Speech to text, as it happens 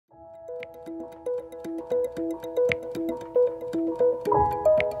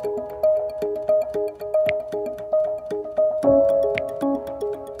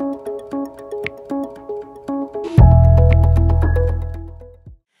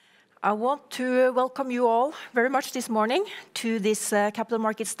I want to welcome you all very much this morning to this Capital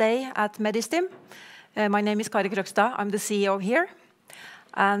Markets Day at Medistim. My name is Kari Krogstad. I'm the CEO here.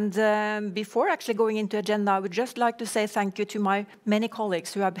 And before actually going into agenda, I would just like to say thank you to my many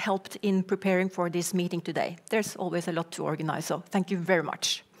colleagues who have helped in preparing for this meeting today. There's always a lot to organize, so thank you very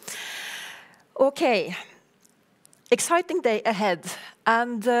much. Okay, exciting day ahead.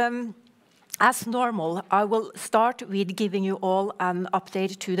 And as normal, I will start with giving you all an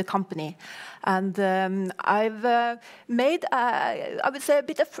update to the company. And I've made, I would say, a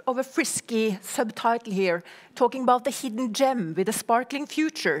bit of a frisky subtitle here, talking about the hidden gem with a sparkling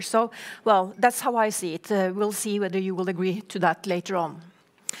future. So, well, that's how I see it. We'll see whether you will agree to that later on.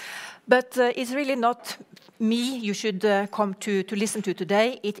 But it's really not me you should come to listen to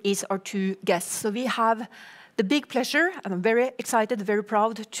today. It is our two guests. So we have the big pleasure, and I'm very excited, very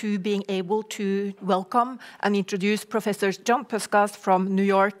proud to being able to welcome and introduce Professors John Puskas from New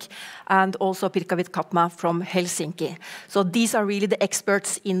York and also Pirkka Vikatmaa from Helsinki. So these are really the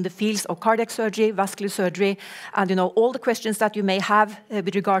experts in the fields of cardiac surgery, vascular surgery, and all the questions that you may have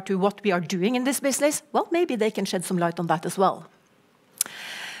with regard to what we are doing in this business, well, maybe they can shed some light on that as well.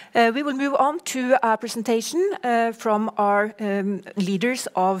 We will move on to a presentation from our leaders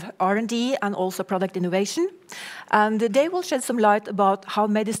of R&D and also product innovation. And they will shed some light about how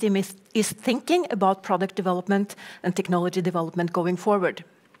Medistim is thinking about product development and technology development going forward.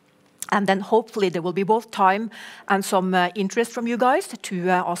 And then hopefully there will be both time and some interest from you guys to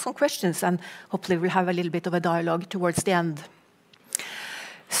ask some questions. And hopefully we'll have a little bit of a dialogue towards the end.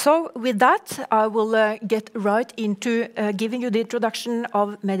 So with that, I will get right into giving you the introduction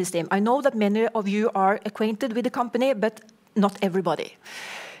of Medistim. I know that many of you are acquainted with the company, but not everybody.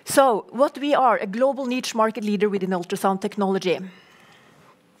 So what we are, a global niche market leader within ultrasound technology.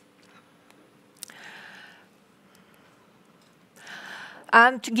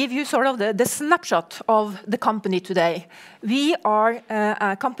 And to give you sort of the snapshot of the company today, we are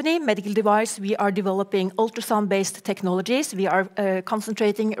a company, medical device. We are developing ultrasound-based technologies. We are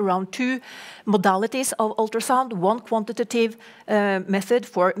concentrating around two modalities of ultrasound, one quantitative method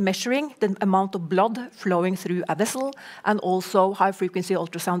for measuring the amount of blood flowing through a vessel, and also high-frequency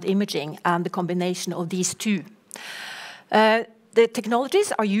ultrasound imaging, and the combination of these two. The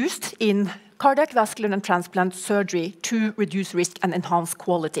technologies are used in cardiac, vascular, and transplant surgery to reduce risk and enhance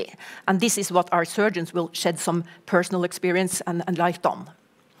quality. And this is what our surgeons will shed some personal experience and light on.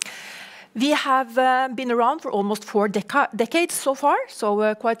 We have been around for almost 4 decades so far,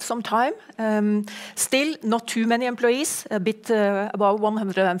 so quite some time. Still not too many employees, a bit about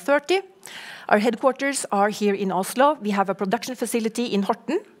 130. Our headquarters are here in Oslo. We have a production facility in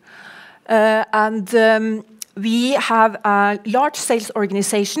Horten. We have a large sales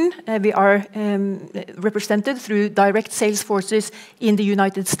organization. We are represented through direct sales forces in the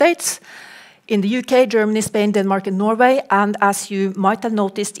United States, in the UK, Germany, Spain, Denmark, and Norway. And as you might have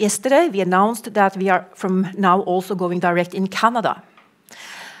noticed yesterday, we announced that we are from now also going direct in Canada.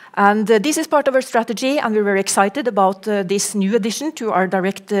 And this is part of our strategy, and we're very excited about this new addition to our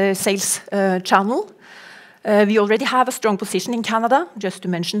direct sales channel. We already have a strong position in Canada, just to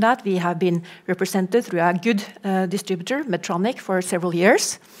mention that. We have been represented through a good distributor, Medtronic, for several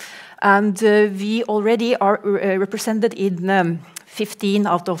years. And we already are represented in 15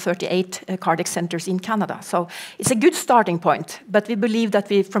 out of 38 cardiac centers in Canada. So it's a good starting point, but we believe that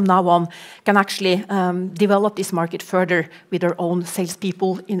we, from now on, can actually develop this market further with our own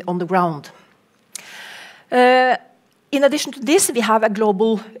salespeople on the ground. In addition to this, we have a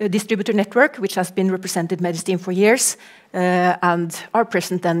global distributor network, which has been represented Medistim for years, and are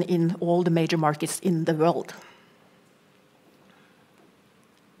present then in all the major markets in the world.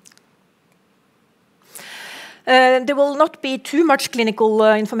 There will not be too much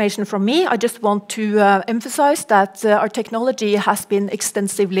clinical information from me. I just want to emphasize that our technology has been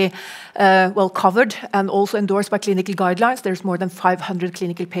extensively well covered and also endorsed by clinical guidelines. There's more than 500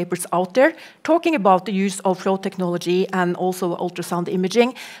 clinical papers out there talking about the use of flow technology and also ultrasound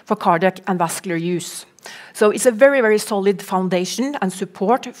imaging for cardiac and vascular use. So it's a very, very solid foundation and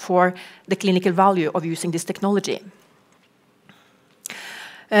support for the clinical value of using this technology.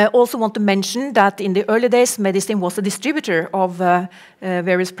 Also want to mention that in the early days, Medistim was a distributor of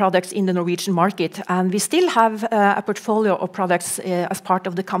various products in the Norwegian market, and we still have a portfolio of products as part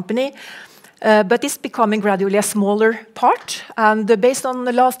of the company, but it's becoming gradually a smaller part. And based on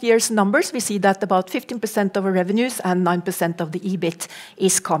the last year's numbers, we see that about 15% of our revenues and 9% of the EBIT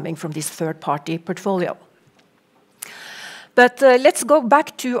is coming from this third-party portfolio. But let's go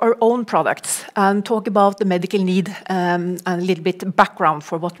back to our own products and talk about the medical need and a little bit background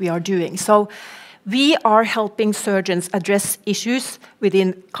for what we are doing. So we are helping surgeons address issues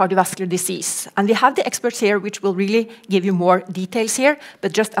within cardiovascular disease. And we have the experts here which will really give you more details here,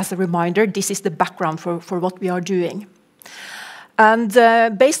 but just as a reminder, this is the background for what we are doing. And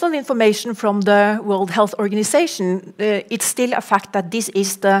based on information from the World Health Organization, it's still a fact that this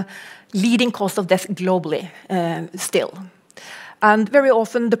is the leading cause of death globally still. And very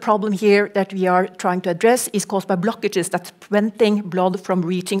often the problem here that we are trying to address is caused by blockages that's preventing blood from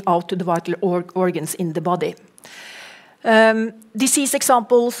reaching out to the vital organs in the body. Disease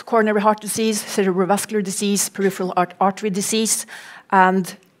examples: coronary heart disease, cerebrovascular disease, peripheral artery disease,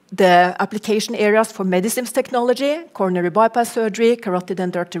 and the application areas for Medistim's technology: coronary bypass surgery, carotid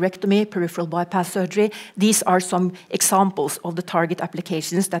endarterectomy, peripheral bypass surgery. These are some examples of the target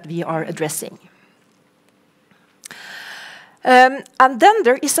applications that we are addressing. And then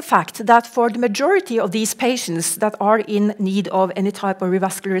there is a fact that for the majority of these patients that are in need of any type of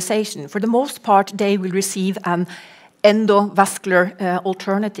revascularization, for the most part, they will receive an endovascular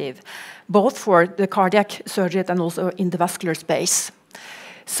alternative, both for the cardiac surgery and also in the vascular space.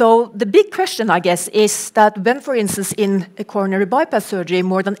 So the big question, I guess, is that when, for instance, in a coronary bypass surgery,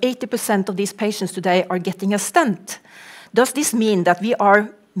 more than 80% of these patients today are getting a stent, does this mean that we are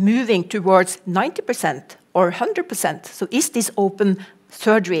moving towards 90%? Or 100%. So is this open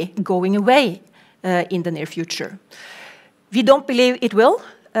surgery going away in the near future? We don't believe it will,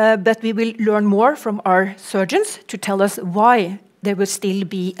 but we will learn more from our surgeons to tell us why there will still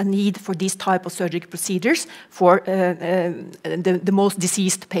be a need for these type of surgical procedures for the most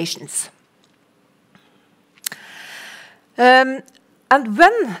diseased patients. And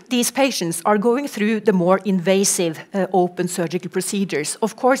when these patients are going through the more invasive open surgical procedures,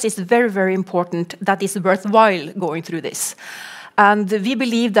 of course, it's very, very important that it's worthwhile going through this. And we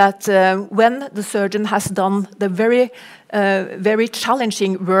believe that when the surgeon has done the very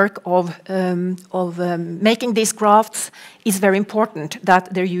challenging work of making these grafts, it's very important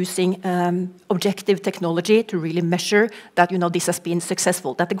that they're using objective technology to really measure that this has been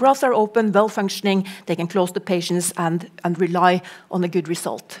successful, that the grafts are open, well-functioning, they can close the patients and rely on a good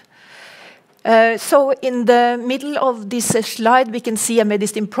result. So in the middle of this slide, we can see a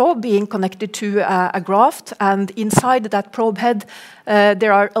Medistim probe being connected to a graft, and inside that probe head,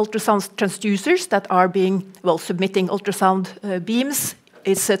 there are ultrasound transducers that are submitting ultrasound beams.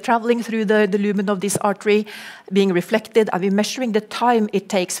 It's traveling through the lumen of this artery, being reflected, and we're measuring the time it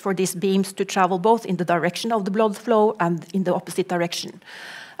takes for these beams to travel both in the direction of the blood flow and in the opposite direction.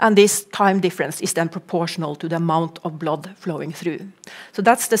 And this time difference is then proportional to the amount of blood flowing through. So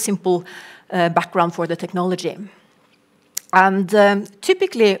that's the simple background for the technology. And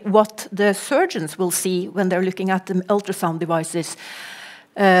typically what the surgeons will see when they're looking at the ultrasound devices,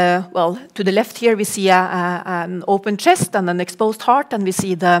 to the left here we see an open chest and an exposed heart, and we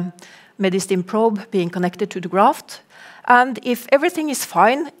see the Medistim probe being connected to the graft. And if everything is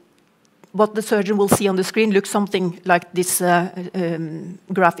fine, what the surgeon will see on the screen looks something like this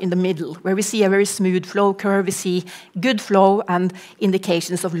graph in the middle, where we see a very smooth flow curve, we see good flow and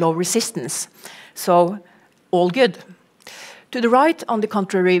indications of low resistance. So, all good. To the right, on the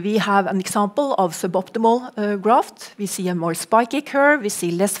contrary, we have an example of suboptimal graft. We see a more spiky curve, we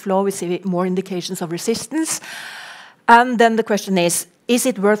see less flow, we see more indications of resistance. And then the question is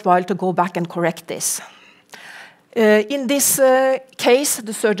it worthwhile to go back and correct this? In this case,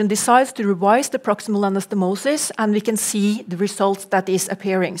 the surgeon decides to revise the proximal anastomosis, and we can see the results that is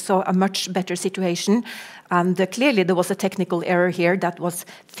appearing. So a much better situation, and clearly there was a technical error here that was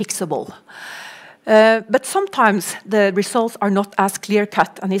fixable. But sometimes the results are not as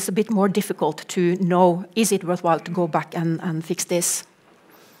clear-cut, and it's a bit more difficult to know, is it worthwhile to go back and fix this?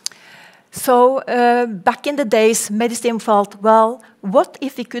 So back in the days, Medistim felt, well, what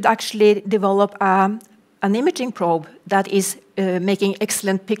if we could actually develop an imaging probe that is making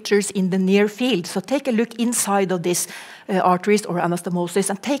excellent pictures in the near field. So take a look inside of these arteries or anastomosis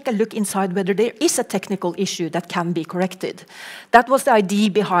and take a look inside whether there is a technical issue that can be corrected. That was the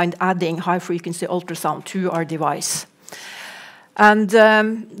idea behind adding high-frequency ultrasound to our device. And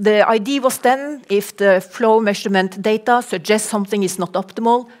the idea was then, if the flow measurement data suggests something is not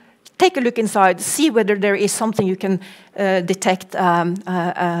optimal, take a look inside, see whether there is something you can detect,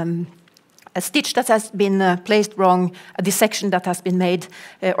 a stitch that has been placed wrong, a dissection that has been made,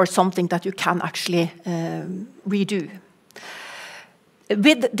 or something that you can actually redo.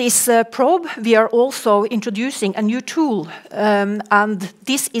 With this probe, we are also introducing a new tool, and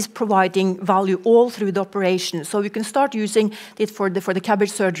this is providing value all through the operation. So you can start using it for the CABG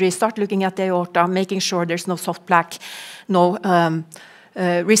surgery, start looking at the aorta, making sure there's no soft plaque, no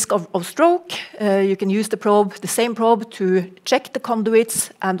risk of stroke. You can use the same probe to check the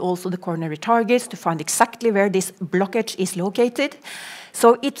conduits and also the coronary targets to find exactly where this blockage is located.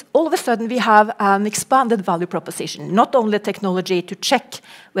 So all of a sudden we have an expanded value proposition. Not only technology to check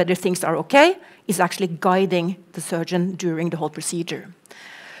whether things are okay, is actually guiding the surgeon during the whole procedure.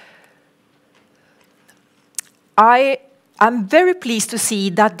 I am very pleased to see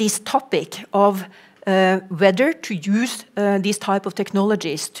that this topic of whether to use these type of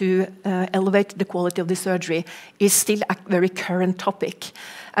technologies to elevate the quality of the surgery is still a very current topic.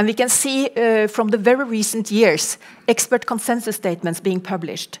 And we can see from the very recent years, expert consensus statements being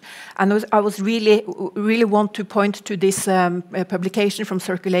published. And I was really want to point to this publication from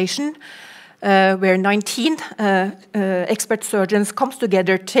Circulation, where 19 expert surgeons comes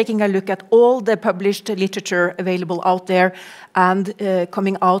together, taking a look at all the published literature available out there and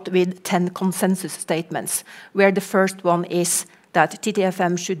coming out with 10 consensus statements, where the first one is that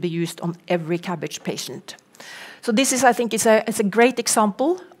TTFM should be used on every CABG patient. So this is, I think, it's a great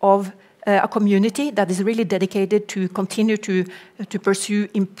example of a community that is really dedicated to continue to pursue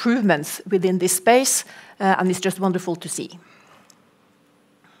improvements within this space, and it's just wonderful to see.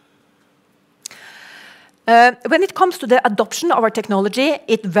 When it comes to the adoption of our technology,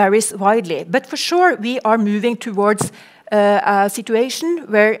 it varies widely. But for sure, we are moving towards a situation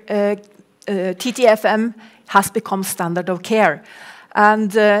where TTFM has become standard of care.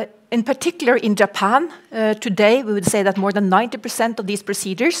 And in particular in Japan, today we would say that more than 90% of these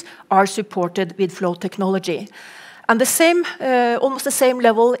procedures are supported with flow technology. And the same, almost the same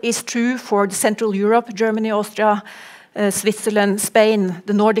level is true for Central Europe, Germany, Austria, Switzerland, Spain,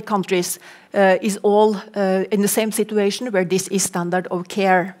 the Nordic countries, is all in the same situation where this is standard of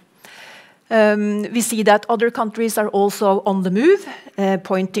care. We see that other countries are also on the move,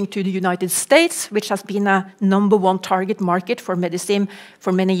 pointing to the United States, which has been a #1 target market for Medistim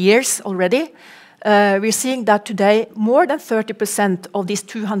for many years already. We're seeing that today more than 30% of these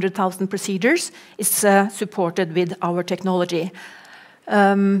 200,000 procedures is supported with our technology.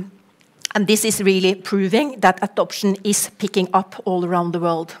 And this is really proving that adoption is picking up all around the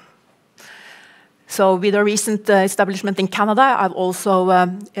world. So with our recent establishment in Canada, I've also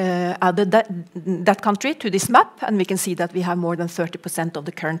added that country to this map, and we can see that we have more than 30% of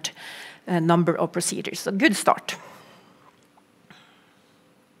the current number of procedures. So good start.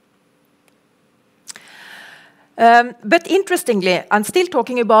 But interestingly, I'm still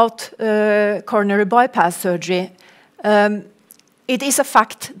talking about coronary bypass surgery. It is a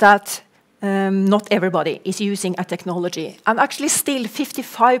fact that not everybody is using a technology. And actually still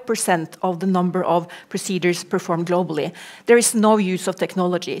 55% of the number of procedures performed globally, there is no use of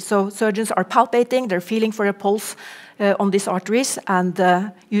technology. So surgeons are palpating, they're feeling for a pulse on these arteries and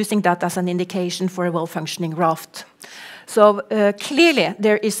using that as an indication for a well-functioning graft. So clearly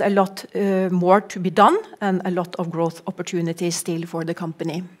there is a lot more to be done and a lot of growth opportunities still for the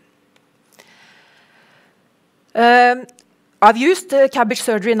company. I've used CABG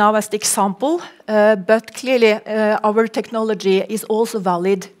surgery now as the example, but clearly our technology is also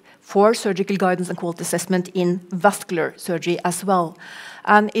valid for surgical guidance and quality assessment in vascular surgery as well.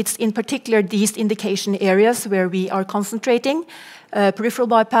 And it's in particular these indication areas where we are concentrating, peripheral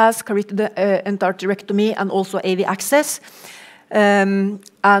bypass, carotid endarterectomy, and also AV access.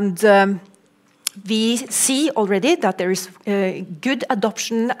 We see already that there is good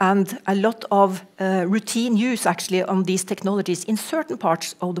adoption and a lot of routine use actually on these technologies in certain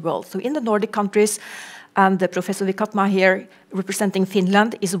parts of the world. So in the Nordic countries, and Professor Vikatmaa here representing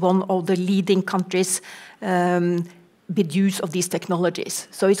Finland is one of the leading countries with use of these technologies.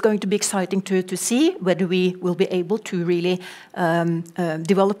 So it's going to be exciting to see whether we will be able to really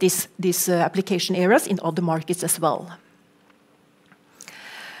develop these application areas in other markets as well.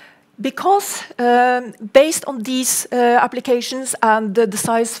 Because based on these applications and the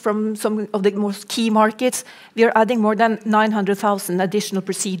size from some of the most key markets, we are adding more than 900,000 additional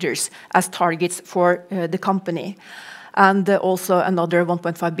procedures as targets for the company. And also another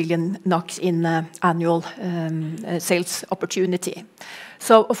 1.5 billion NOK in annual sales opportunity.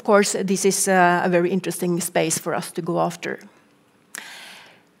 So, of course, this is a very interesting space for us to go after.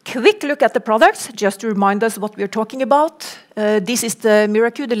 Quick look at the products, just to remind us what we're talking about. This is the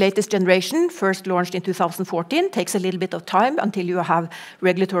MiraQ, the latest generation, first launched in 2014. Takes a little bit of time until you have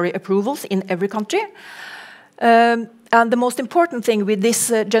regulatory approvals in every country. And the most important thing with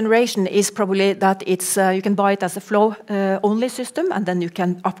this generation is probably that it's you can buy it as a flow-only system, and then you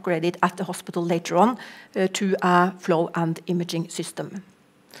can upgrade it at the hospital later on to a flow and imaging system.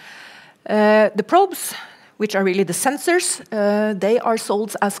 The probes which are really the sensors. They are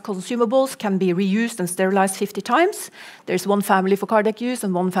sold as consumables, can be reused and sterilized 50 times. There's one family for cardiac use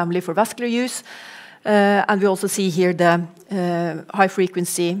and one family for vascular use. And we also see here the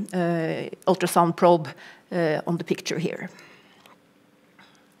high-frequency ultrasound probe on the picture here.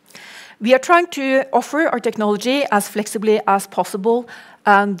 We are trying to offer our technology as flexibly as possible,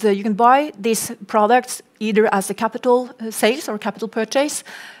 and you can buy these products either as a capital sales or capital purchase.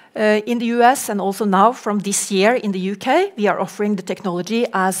 In the US and also now from this year in the UK, we are offering the technology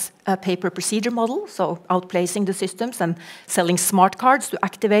as a pay-per-procedure model, so outplacing the systems and selling smart cards to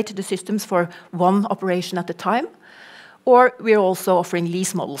activate the systems for one operation at a time. Or we are also offering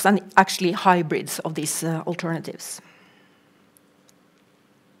lease models and actually hybrids of these alternatives.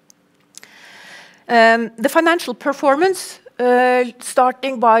 The financial performance,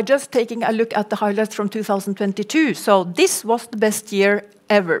 starting by just taking a look at the highlights from 2022. So this was the best year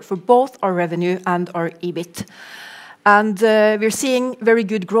ever for both our revenue and our EBIT. And we're seeing very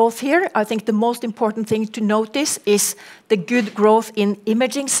good growth here. I think the most important thing to notice is the good growth in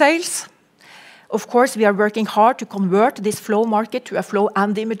imaging sales. Of course, we are working hard to convert this flow market to a flow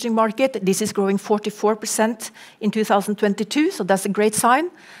and imaging market. This is growing 44% in 2022, so that's a great sign.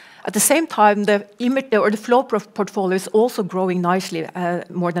 At the same time, the flow portfolio is also growing nicely,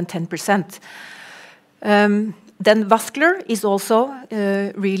 more than 10%. Then vascular is also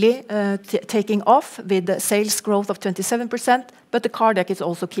really taking off with the sales growth of 27%, but the cardiac is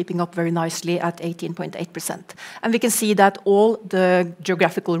also keeping up very nicely at 18.8%. And we can see that all the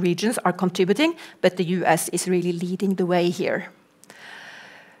geographical regions are contributing, but the US is really leading the way here.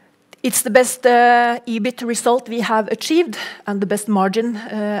 It's the best EBIT result we have achieved and the best margin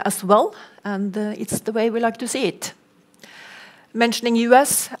as well, and it's the way we like to see it. Mentioning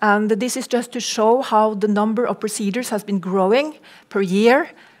US, and this is just to show how the number of procedures has been growing per year,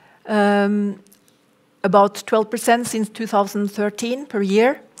 about 12% since 2013 per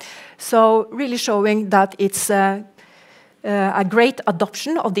year. So really showing that it's a great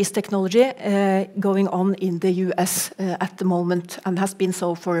adoption of this technology going on in the US at the moment, and has been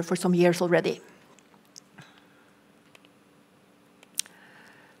so for some years already.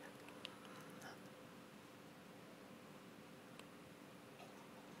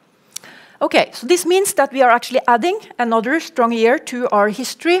 Okay, so this means that we are actually adding another strong year to our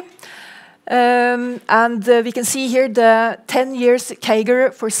history. We can see here the 10 years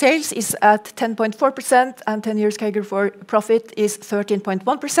CAGR for sales is at 10.4%, and 10 years CAGR for profit is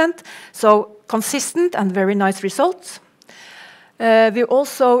 13.1%. So consistent and very nice results. We're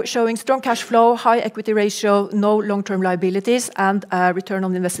also showing strong cash flow, high equity ratio, no long-term liabilities, and a return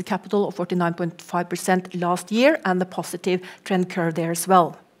on invested capital of 49.5% last year, and a positive trend curve there as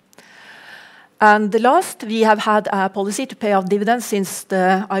well. And the last, we have had a policy to pay out dividends since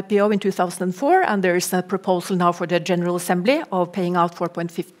the IPO in 2004, and there is a proposal now for the General Assembly of paying out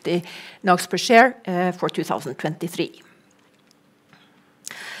 4.50 NOK per share for 2023.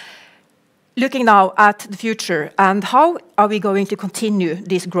 Looking now at the future, and how are we going to continue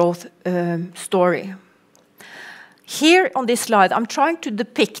this growth story? Here on this slide, I'm trying to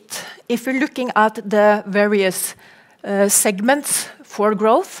depict, if you're looking at the various segments for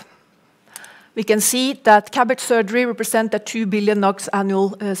growth, we can see that CABG surgery represents a 2 billion NOK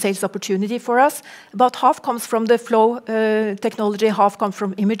annual sales opportunity for us. About half comes from the flow technology, half comes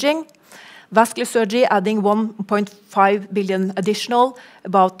from imaging. Vascular surgery adding 1.5 billion additional,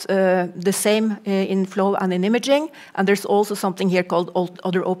 about the same in flow and in imaging. And there's also something here called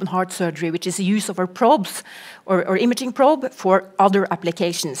other open heart surgery, which is the use of our probes or imaging probe for other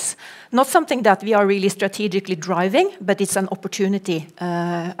applications. Not something that we are really strategically driving, but it's an opportunity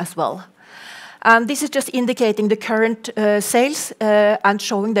as well. And this is just indicating the current sales and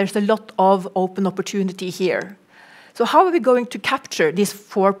showing there's a lot of open opportunity here. So how are we going to capture this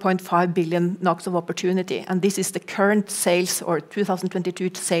 4.5 billion NOK of opportunity? And this is the current sales or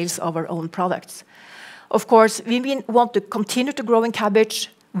 2022 sales of our own products. Of course, we want to continue to grow in CABG,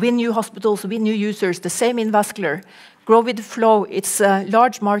 win new hospitals, win new users, the same in vascular. Grow with the flow. It's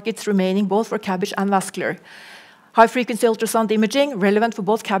large markets remaining both for CABG and vascular. High-frequency ultrasound imaging, relevant for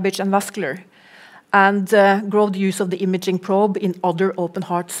both CABG and vascular. And grow the use of the imaging probe in other open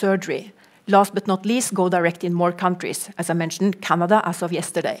heart surgery. Last but not least, go direct in more countries, as I mentioned, Canada as of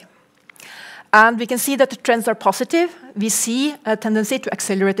yesterday. And we can see that the trends are positive. We see a tendency to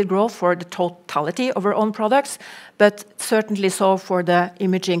accelerated growth for the totality of our own products, but certainly so for the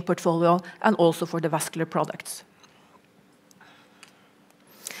imaging portfolio and also for the vascular products.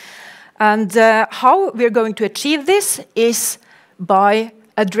 And how we're going to achieve this is by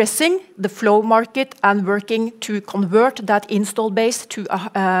addressing the flow market and working to convert that install base to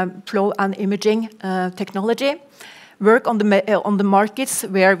a flow and imaging technology. Work on the markets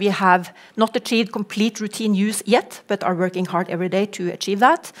where we have not achieved complete routine use yet, but are working hard every day to achieve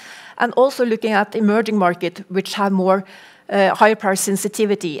that. And also looking at emerging market, which have more higher power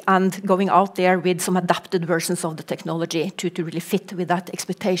sensitivity, and going out there with some adapted versions of the technology to really fit with that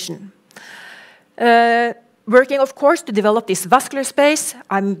expectation. Working, of course, to develop this vascular space.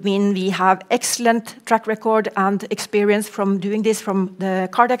 I mean, we have excellent track record and experience from doing this from the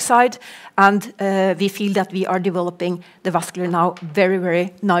cardiac side, and we feel that we are developing the vascular now very,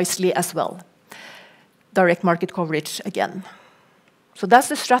 very nicely as well. Direct market coverage again. So that's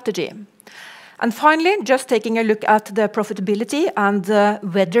the strategy. And finally, just taking a look at the profitability and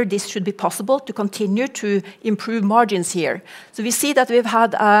whether this should be possible to continue to improve margins here. So we see that we've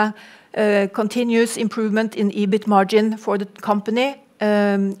had a continuous improvement in EBIT margin for the company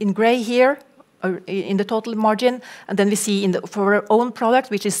in gray here, in the total margin. And then we see for our own product,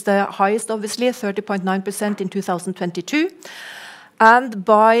 which is the highest, obviously, 30.9% in 2022. And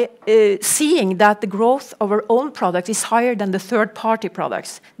by seeing that the growth of our own product is higher than the third-party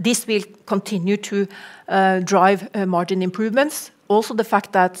products, this will continue to drive margin improvements. Also, the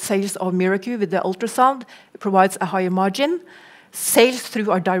fact that sales of MiraQ with the ultrasound provides a higher margin. Sales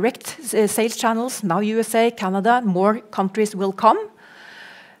through our direct sales channels, now USA, Canada, more countries will come.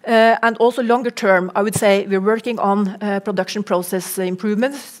 And also longer term, I would say we're working on production process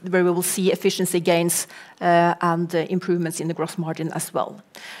improvements, where we will see efficiency gains and improvements in the gross margin as well.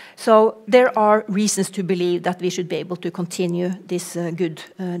 So there are reasons to believe that we should be able to continue this good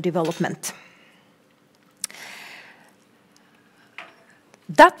development.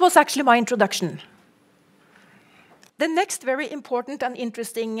 That was actually my introduction. The next very important and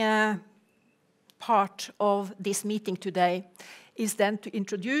interesting part of this meeting today is then to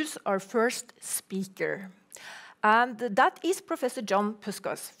introduce our first speaker. And that is Professor John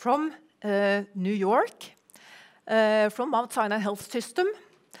Puskas from New York, from Mount Sinai Health System.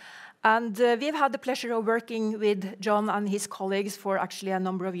 And we've had the pleasure of working with John and his colleagues for actually a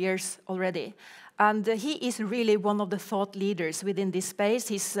number of years already. And he is really one of the thought leaders within this space.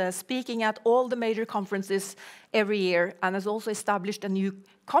 He's speaking at all the major conferences every year, and has also established a new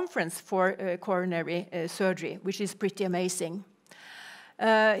conference for coronary surgery, which is pretty amazing.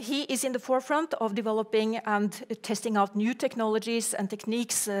 He is in the forefront of developing and testing out new technologies and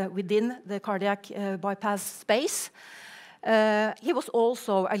techniques within the cardiac bypass space. He was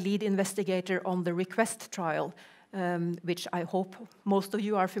also a lead investigator on the REQUEST trial, which I hope most of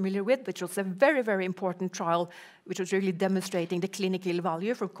you are familiar with, which was a very, very important trial, which was really demonstrating the clinical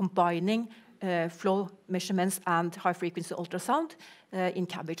value for combining flow measurements and high-frequency ultrasound in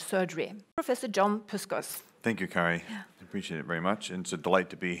CABG surgery. Professor John Puskas. Thank you, Kari. Yeah. I appreciate it very much. And it's a delight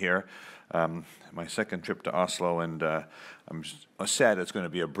to be here. My second trip to Oslo, and I'm sad it's going to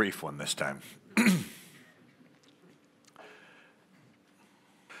be a brief one this time.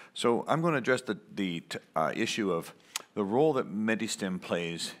 So I'm going to address the issue of the role that Medistim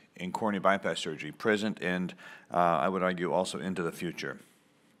plays in coronary bypass surgery, present and I would argue also into the future.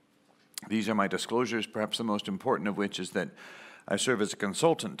 These are my disclosures, perhaps the most important of which is that I serve as a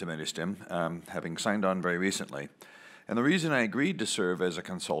consultant to Medistim, having signed on very recently. And the reason I agreed to serve as a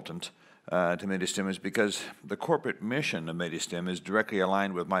consultant to Medistim is because the corporate mission of Medistim is directly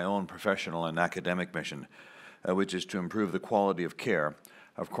aligned with my own professional and academic mission, which is to improve the quality of care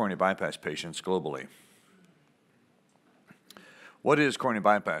of coronary bypass patients globally. What is coronary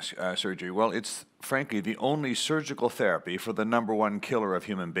bypass surgery? Well, it's frankly the only surgical therapy for the #1 killer of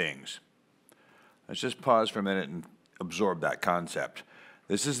human beings. Let's just pause for a minute and absorb that concept.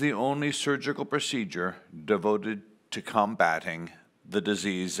 This is the only surgical procedure devoted to combating the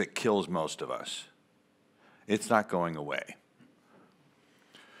disease that kills most of us. It's not going away.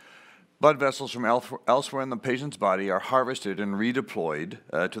 Blood vessels from elsewhere in the patient's body are harvested and redeployed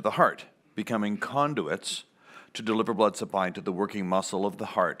to the heart, becoming conduits to deliver blood supply to the working muscle of the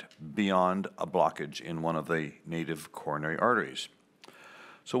heart beyond a blockage in one of the native coronary arteries.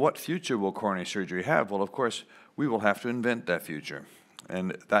 So what future will coronary surgery have? Well, of course, we will have to invent that future.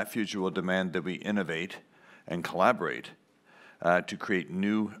 And that future will demand that we innovate and collaborate to create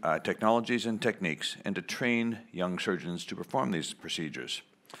new technologies and techniques and to train young surgeons to perform these procedures.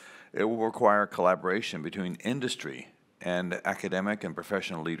 It will require collaboration between industry and academic and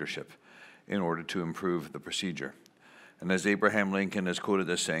professional leadership in order to improve the procedure. And as Abraham Lincoln is quoted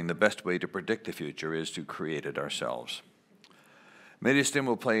as saying, the best way to predict the future is to create it ourselves. Medistim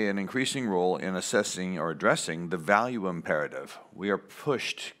will play an increasing role in assessing or addressing the value imperative. We are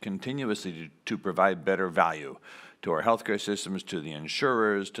pushed continuously to provide better value to our healthcare systems, to the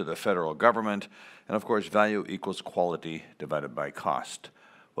insurers, to the federal government, and of course value equals quality divided by cost.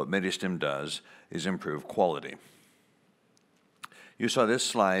 What Medistim does is improve quality. You saw this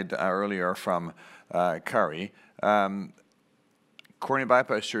slide earlier from Kari. Coronary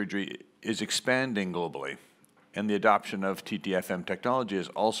bypass surgery is expanding globally, and the adoption of TTFM technology is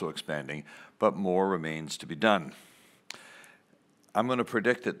also expanding, but more remains to be done. I'm going to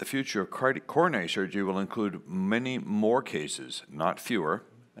predict that the future of coronary surgery will include many more cases, not fewer,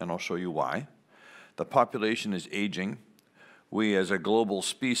 and I'll show you why. The population is aging. We as a global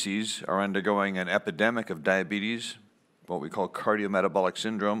species are undergoing an epidemic of diabetes, what we call cardiometabolic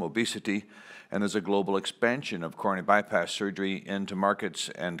syndrome, obesity, and there's a global expansion of coronary bypass surgery into markets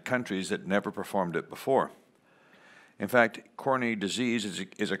and countries that never performed it before. In fact, coronary disease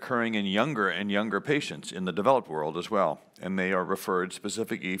is occurring in younger and younger patients in the developed world as well, and they are referred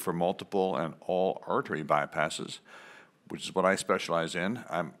specifically for multiple and all artery bypasses, which is what I specialize in.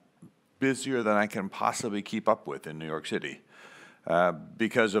 I'm busier than I can possibly keep up with in New York City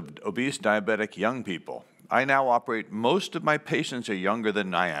because of obese, diabetic young people. I now operate, most of my patients are younger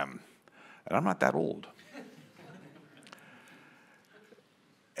than I am, and I'm not that old.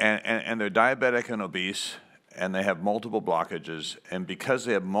 And they're diabetic and obese, and they have multiple blockages, and because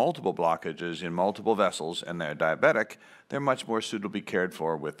they have multiple blockages in multiple vessels and they're diabetic, they're much more suitably cared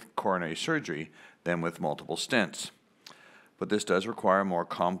for with coronary surgery than with multiple stents. But this does require a more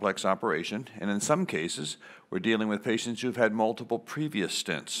complex operation, and in some cases, we're dealing with patients who've had multiple previous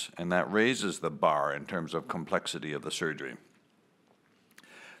stents, and that raises the bar in terms of complexity of the surgery.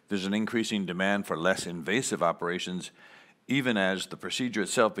 There's an increasing demand for less invasive operations, even as the procedure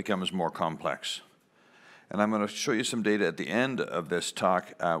itself becomes more complex. And I'm going to show you some data at the end of this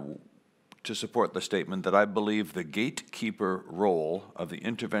talk to support the statement that I believe the gatekeeper role of the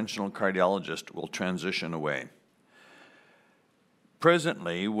interventional cardiologist will transition away.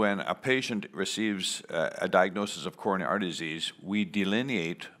 Presently, when a patient receives a diagnosis of coronary artery disease, we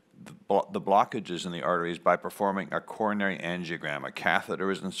delineate the blockages in the arteries by performing a coronary angiogram. A catheter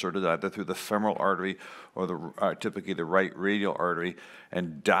is inserted either through the femoral artery or typically the right radial artery,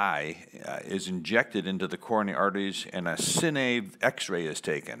 and dye is injected into the coronary arteries, and a cine X-ray is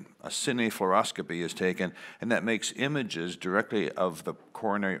taken. A cine fluoroscopy is taken, and that makes images directly of the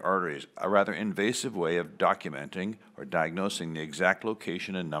coronary arteries, a rather invasive way of documenting or diagnosing the exact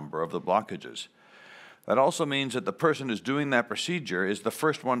location and number of the blockages. That also means that the person who's doing that procedure is the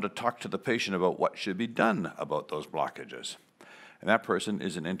first one to talk to the patient about what should be done about those blockages. And that person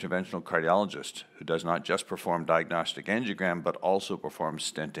is an interventional cardiologist who does not just perform diagnostic angiogram, but also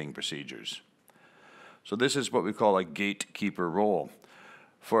performs stenting procedures. So this is what we call a gatekeeper role.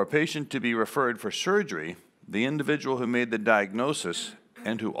 For a patient to be referred for surgery, the individual who made the diagnosis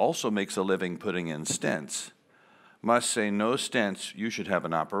and who also makes a living putting in stents must say, no stents, you should have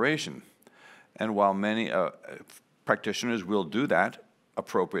an operation. And while many practitioners will do that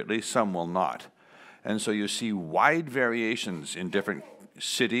appropriately, some will not. And so you see wide variations in different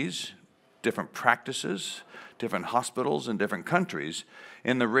cities, different practices, different hospitals in different countries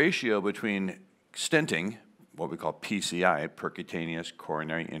in the ratio between stenting, what we call PCI, percutaneous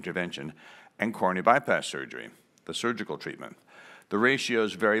coronary intervention, and coronary bypass surgery, the surgical treatment. The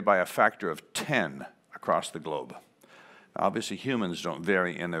ratios vary by a factor of 10 across the globe. Obviously, humans don't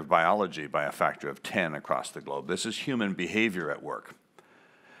vary in their biology by a factor of 10 across the globe. This is human behavior at work.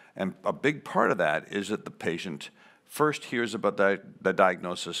 And a big part of that is that the patient first hears about the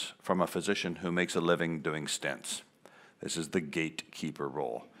diagnosis from a physician who makes a living doing stents. This is the gatekeeper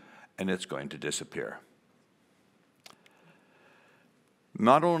role, and it's going to disappear.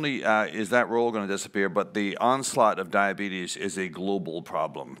 Not only is that role going to disappear, but the onslaught of diabetes is a global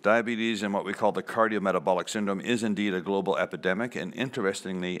problem. Diabetes and what we call the cardiometabolic syndrome is indeed a global epidemic, and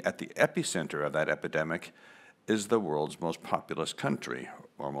interestingly, at the epicenter of that epidemic is the world's most populous country,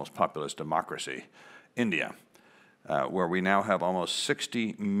 or most populous democracy, India, where we now have almost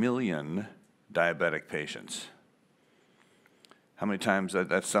 60 million diabetic patients. How many times?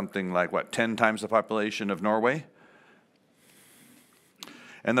 That's something like, what, 10 times the population of Norway?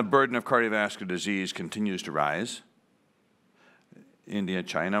 And the burden of cardiovascular disease continues to rise. India,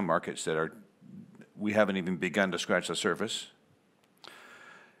 China, markets that we haven't even begun to scratch the surface.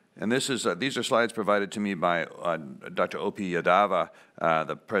 And these are slides provided to me by Dr. O.P. Yadava,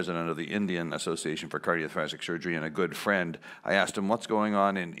 the president of the Indian Association for Cardiothoracic Surgery and a good friend. I asked him what's going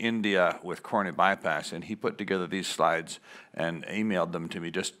on in India with coronary bypass, and he put together these slides and emailed them to me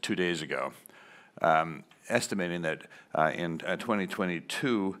just 2 days ago. estimating that in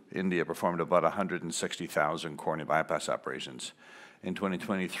 2022, India performed about 160,000 coronary bypass operations. In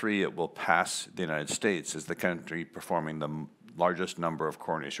 2023, it will pass the United States as the country performing the largest number of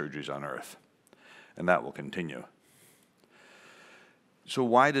coronary surgeries on earth. And that will continue. So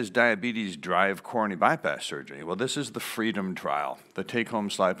why does diabetes drive coronary bypass surgery? Well, this is the FREEDOM trial, the take-home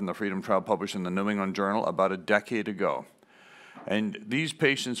slide from the FREEDOM trial published in the New England Journal about a decade ago. And these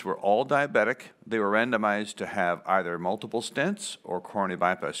patients were all diabetic. They were randomized to have either multiple stents or coronary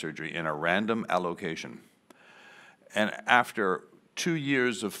bypass surgery in a random allocation. And after 2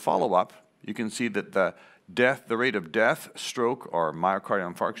 years of follow-up, you can see that the rate of death, stroke, or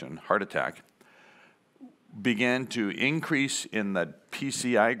myocardial infarction, heart attack, began to increase in the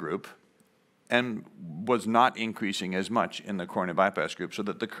PCI group and was not increasing as much in the coronary bypass group, so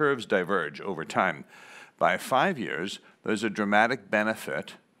that the curves diverge over time. By 5 years, there's a dramatic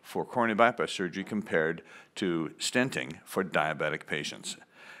benefit for coronary bypass surgery compared to stenting for diabetic patients.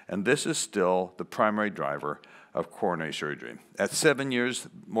 And this is still the primary driver of coronary surgery. At 7 years,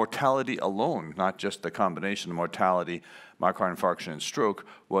 mortality alone, not just the combination of mortality, myocardial infarction, and stroke,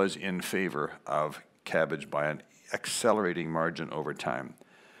 was in favor of CABG by an accelerating margin over time.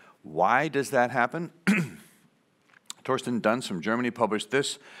 Why does that happen? Torsten Dunst from Germany published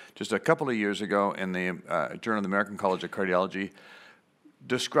this just a couple of years ago in the Journal of the American College of Cardiology,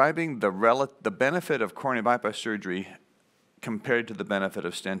 describing the benefit of coronary bypass surgery compared to the benefit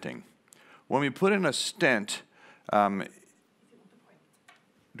of stenting. When we put in a stent, do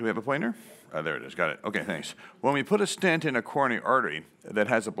we have a pointer? There it is, got it. Okay, thanks. When we put a stent in a coronary artery that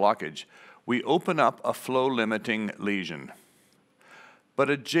has a blockage, we open up a flow-limiting lesion. But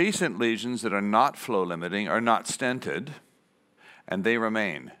adjacent lesions that are not flow-limiting are not stented, and they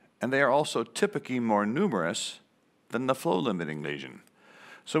remain. And they are also typically more numerous than the flow-limiting lesion.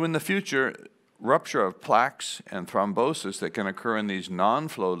 So in the future, rupture of plaques and thrombosis that can occur in these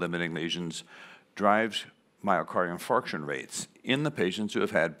non-flow-limiting lesions drives myocardial infarction rates in the patients who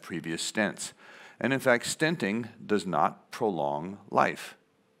have had previous stents. And in fact, stenting does not prolong life.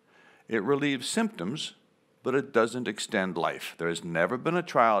 It relieves symptoms, but it doesn't extend life. There has never been a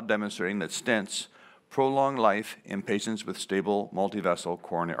trial demonstrating that stents prolong life in patients with stable multivessel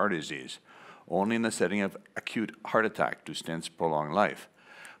coronary artery disease. Only in the setting of acute heart attack do stents prolong life.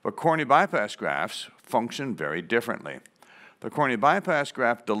 But coronary bypass grafts function very differently. The coronary bypass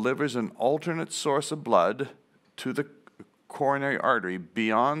graft delivers an alternate source of blood to the coronary artery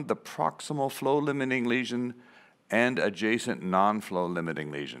beyond the proximal flow-limiting lesion and adjacent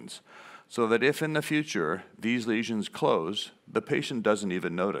non-flow-limiting lesions, so that if in the future these lesions close, the patient doesn't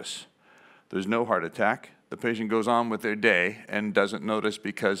even notice. There's no heart attack. The patient goes on with their day and doesn't notice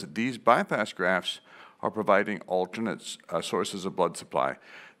because these bypass grafts are providing alternate sources of blood supply.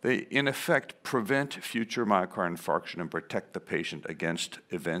 They, in effect, prevent future myocardial infarction and protect the patient against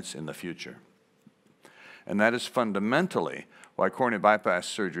events in the future. And that is fundamentally why coronary bypass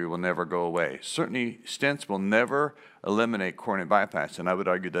surgery will never go away. Certainly, stents will never eliminate coronary bypass, and I would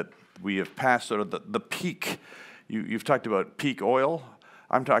argue that we have passed sort of the peak. You've talked about peak oil.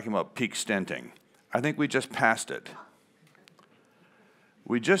 I'm talking about peak stenting. I think we just passed it.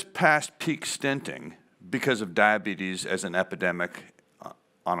 We just passed peak stenting because of diabetes as an epidemic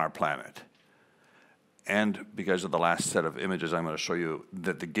on our planet. And because of the last set of images I'm going to show you,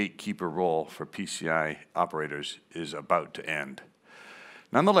 that the gatekeeper role for PCI operators is about to end.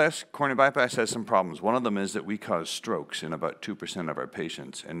 Nonetheless, coronary bypass has some problems. One of them is that we cause strokes in about 2% of our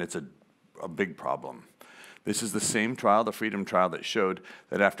patients, and it's a big problem. This is the same trial, the FREEDOM trial, that showed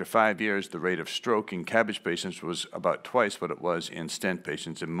that after 5 years, the rate of stroke in CABG patients was about twice what it was in stent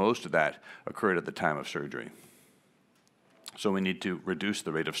patients, and most of that occurred at the time of surgery. So we need to reduce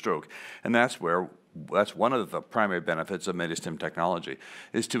the rate of stroke. And that's one of the primary benefits of Medistim technology,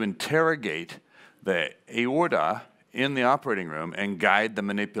 is to interrogate the aorta in the operating room and guide the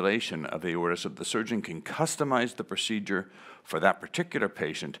manipulation of the aorta so that the surgeon can customize the procedure for that particular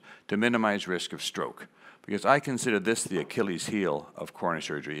patient to minimize risk of stroke. Because I consider this the Achilles heel of coronary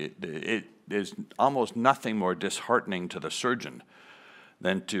surgery. It is almost nothing more disheartening to the surgeon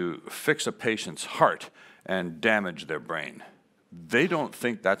than to fix a patient's heart and damage their brain. They don't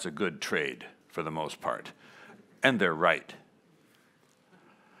think that's a good trade for the most part, and they're right.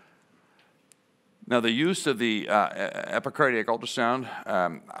 Now, the use of the epicardiac ultrasound,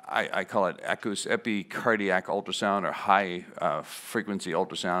 I call it epicardiac ultrasound or high-frequency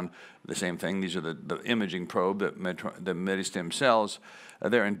ultrasound, the same thing. These are the imaging probe that the Medistim sells.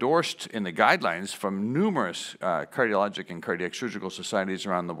 They're endorsed in the guidelines from numerous cardiologic and cardiac surgical societies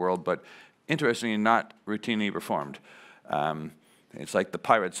around the world, but interestingly, not routinely performed. It's like the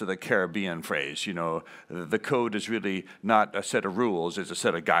Pirates of the Caribbean phrase, you know, the code is really not a set of rules, it's a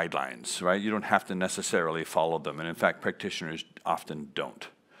set of guidelines, right? You don't have to necessarily follow them, and in fact, practitioners often don't.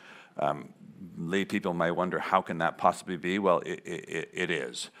 Lay people might wonder, how can that possibly be? Well, it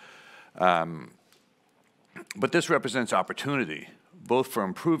is. But this represents opportunity, both for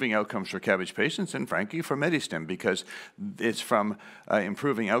improving outcomes for CABG patients and, frankly, for Medistim, because it's from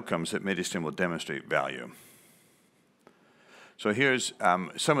improving outcomes that Medistim will demonstrate value. So here's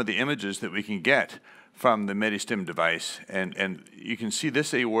some of the images that we can get from the Medistim device, and you can see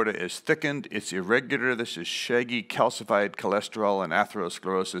this aorta is thickened, it's irregular, this is shaggy calcified cholesterol and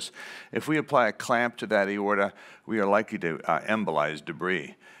atherosclerosis. If we apply a clamp to that aorta, we are likely to embolize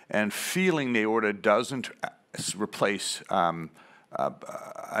debris. And feeling the aorta doesn't replace an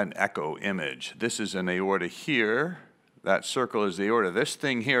echo image. This is an aorta here, that circle is the aorta. This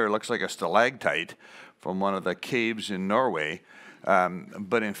thing here looks like a stalactite from one of the caves in Norway.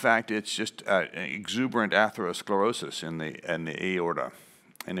 But in fact, it's just exuberant atherosclerosis in the aorta.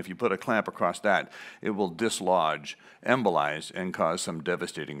 And if you put a clamp across that, it will dislodge, embolize, and cause some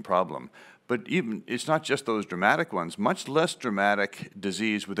devastating problem. But even it's not just those dramatic ones. Much less dramatic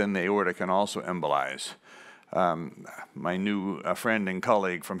disease within the aorta can also embolize. My new friend and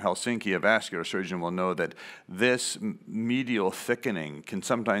colleague from Helsinki, a vascular surgeon, will know that this medial thickening can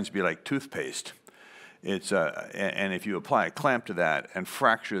sometimes be like toothpaste. And if you apply a clamp to that and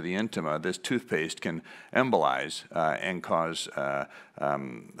fracture the intima, this toothpaste can embolize and cause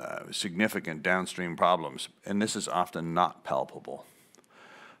significant downstream problems. And this is often not palpable.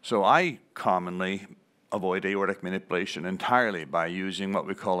 So I commonly avoid aortic manipulation entirely by using what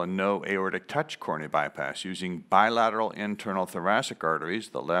we call a no aortic touch coronary bypass, using bilateral internal thoracic arteries,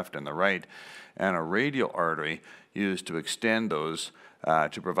 the left and the right, and a radial artery used to extend those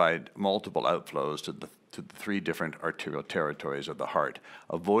to provide multiple outflows to the three different arterial territories of the heart,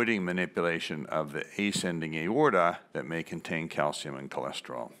 avoiding manipulation of the ascending aorta that may contain calcium and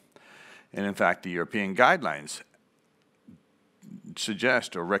cholesterol. And in fact, the European guidelines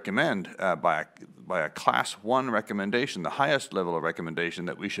suggest or recommend by a class 1 recommendation, the highest level of recommendation,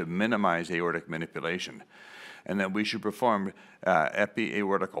 that we should minimize aortic manipulation and that we should perform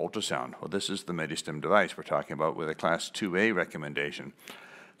epi-aortic ultrasound. Well, this is the Medistim device we're talking about with a class 2A recommendation.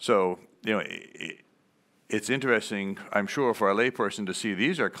 So, you know, it's interesting, I'm sure, for a layperson to see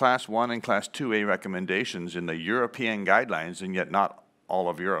these are class 1 and class 2A recommendations in the European guidelines, and yet not all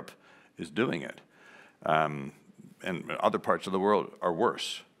of Europe is doing it. And other parts of the world are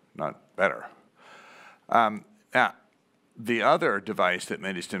worse, not better. Now, the other device that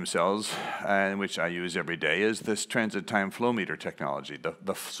Medistim sells, and which I use every day, is this transit time flow meter technology,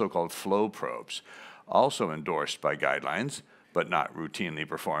 the so-called flow probes, also endorsed by guidelines, but not routinely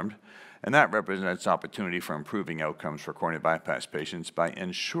performed. And that represents opportunity for improving outcomes for coronary bypass patients by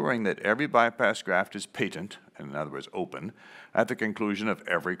ensuring that every bypass graft is patent, in other words, open, at the conclusion of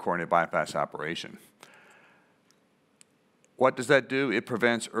every coronary bypass operation. What does that do? It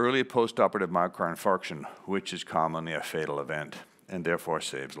prevents early postoperative myocardial infarction, which is commonly a fatal event, and therefore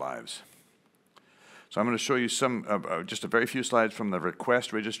saves lives. So I'm going to show you some, just a very few slides from the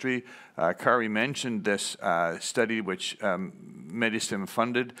request registry. Kari mentioned this study which Medistim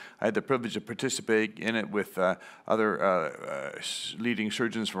funded. I had the privilege of participating in it with other leading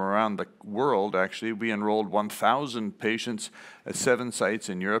surgeons from around the world, actually. We enrolled 1,000 patients at 7 sites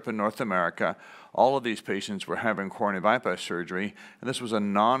in Europe and North America. All of these patients were having coronary bypass surgery, and this was a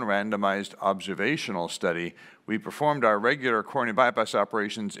non-randomized observational study. We performed our regular coronary bypass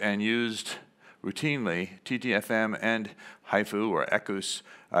operations and used routinely TTFM and HIFU or ECUS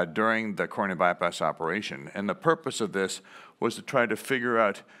during the coronary bypass operation. And the purpose of this was to try to figure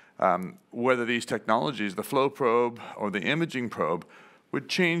out whether these technologies, the flow probe or the imaging probe, would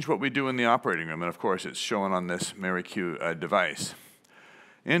change what we do in the operating room. And of course, it's shown on this MaryQ device.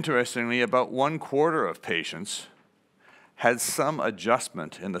 Interestingly, about 1/4 of patients had some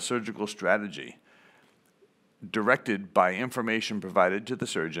adjustment in the surgical strategy directed by information provided to the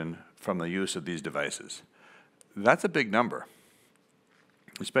surgeon from the use of these devices. That's a big number,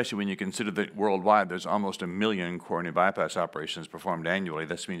 especially when you consider that worldwide there's almost 1 million coronary bypass operations performed annually.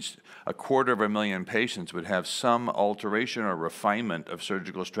 This means 250,000 patients would have some alteration or refinement of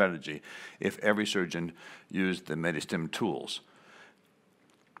surgical strategy if every surgeon used the Medistim tools.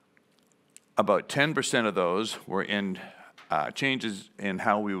 About 10% of those were in changes in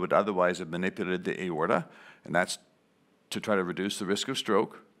how we would otherwise have manipulated the aorta, and that's to try to reduce the risk of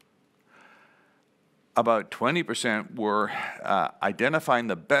stroke. About 20% were identifying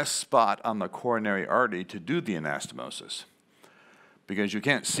the best spot on the coronary artery to do the anastomosis. because you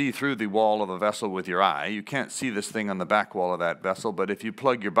can't see through the wall of a vessel with your eye. You can't see this thing on the back wall of that vessel, but if you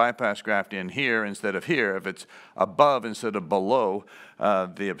plug your bypass graft in here instead of here, if it's above instead of below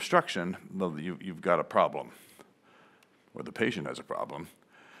the obstruction, well, you've got a problem, or the patient has a problem.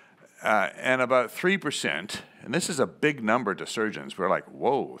 And about 3%, and this is a big number to surgeons. We're like,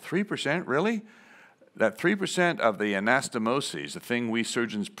 whoa, 3%, really? That 3% of the anastomoses, the thing we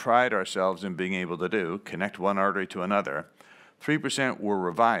surgeons pride ourselves in being able to do, connect one artery to another, 3% were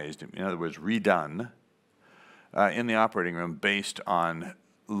revised, in other words, redone, in the operating room based on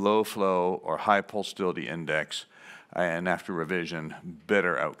low flow or high pulsatility index, and after revision,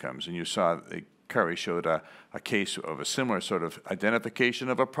 better outcomes. And you saw Kari showed a case of a similar sort of identification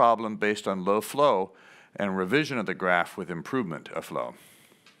of a problem based on low flow and revision of the graft with improvement of flow.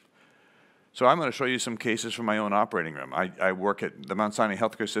 So I'm going to show you some cases from my own operating room. I work at the Mount Sinai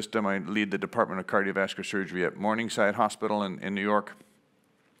Healthcare System. I lead the Department of Cardiovascular Surgery at Morningside Hospital in New York.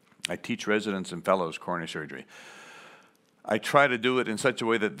 I teach residents and fellows coronary surgery. I try to do it in such a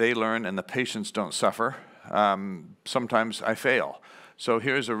way that they learn and the patients don't suffer. Sometimes I fail. So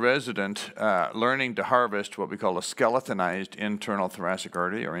here's a resident learning to harvest what we call a skeletonized internal thoracic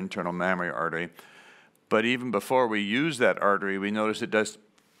artery or internal mammary artery. But even before we use that artery, we notice it does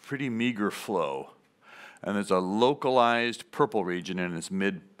pretty meager flow. And there's a localized purple region in its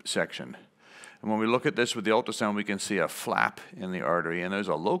midsection. And when we look at this with the ultrasound, we can see a flap in the artery, and there's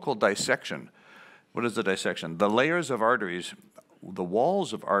a local dissection. What is the dissection? The layers of arteries, the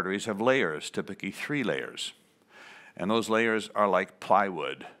walls of arteries have layers, typically 3 layers. And those layers are like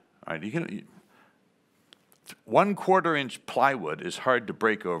plywood. Right? 1/4 inch plywood is hard to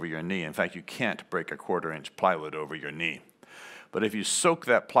break over your knee. In fact, you can't break a 1/4 inch plywood over your knee. But if you soak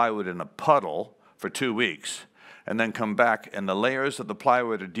that plywood in a puddle for 2 weeks and then come back and the layers of the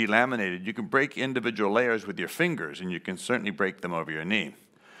plywood are delaminated, you can break individual layers with your fingers, and you can certainly break them over your knee.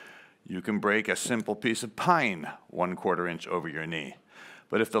 You can break a simple piece of pine 1/4 inch over your knee.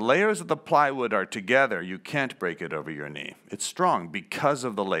 But if the layers of the plywood are together, you can't break it over your knee. It's strong because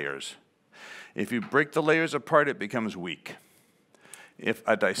of the layers. If you break the layers apart, it becomes weak. If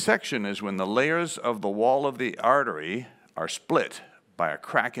a dissection is when the layers of the wall of the artery are split by a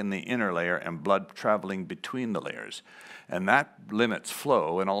crack in the inner layer and blood traveling between the layers. And that limits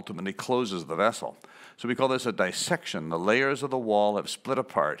flow and ultimately closes the vessel. So we call this a dissection. The layers of the wall have split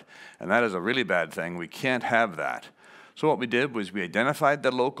apart, and that is a really bad thing. We can't have that. So what we did was we identified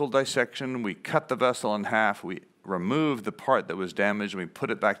the local dissection, we cut the vessel in half, we removed the part that was damaged, and we put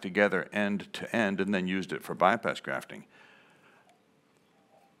it back together end to end, and then used it for bypass grafting.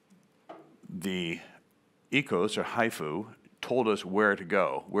 The ECOS, or HIFU, told us where to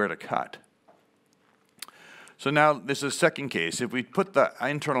go, where to cut. So now this is a second case. If we put the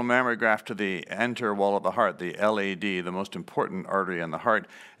internal mammary graft to the anterior wall of the heart, the LAD, the most important artery in the heart,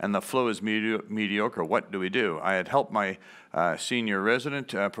 and the flow is mediocre, what do? I had helped my senior resident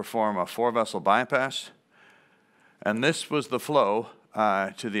perform a 4-vessel bypass, and this was the flow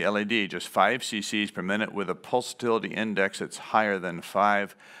to the LAD, just 5 cc's per minute with a pulsatility index that's higher than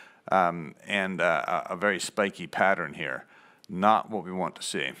 5. And a very spiky pattern here. Not what we want to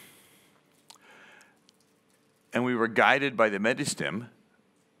see. And we were guided by the Medistim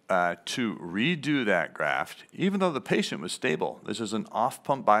to redo that graft, even though the patient was stable. This is an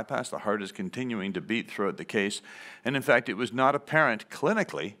off-pump bypass. The heart is continuing to beat throughout the case. And in fact, it was not apparent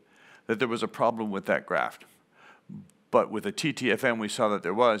clinically that there was a problem with that graft. But with the TTFM, we saw that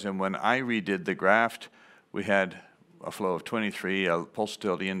there was. And when I redid the graft, we had a flow of 23, a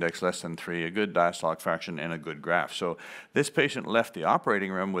pulsatility index less than 3, a good diastolic fraction, and a good graft. So this patient left the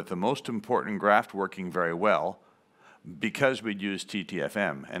operating room with the most important graft working very well because we'd used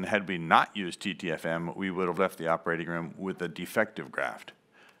TTFM. And had we not used TTFM, we would have left the operating room with a defective graft.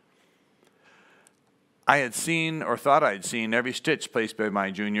 I had seen, or thought I'd seen, every stitch placed by my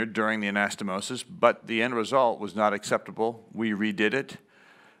junior during the anastomosis, but the end result was not acceptable. We redid it.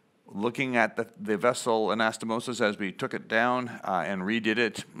 Looking at the vessel anastomosis as we took it down and redid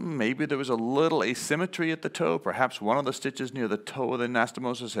it, maybe there was a little asymmetry at the toe. Perhaps one of the stitches near the toe of the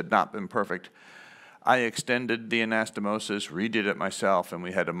anastomosis had not been perfect. I extended the anastomosis, redid it myself, and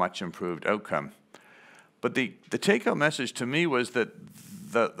we had a much improved outcome. But the take-home message to me was that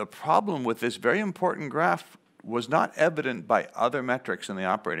the problem with this very important graft was not evident by other metrics in the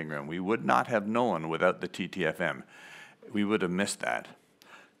operating room. We would not have known without the TTFM. We would have missed that.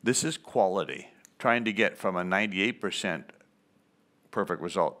 This is quality, trying to get from a 98% perfect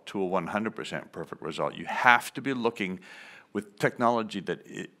result to a 100% perfect result. You have to be looking with technology that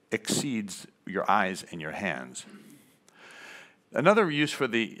exceeds your eyes and your hands. Another use for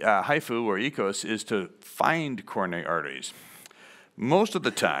the HIFU or ECOS is to find coronary arteries. Most of the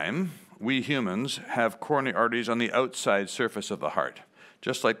time, we humans have coronary arteries on the outside surface of the heart,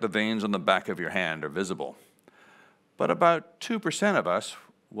 just like the veins on the back of your hand are visible. But about 2% of us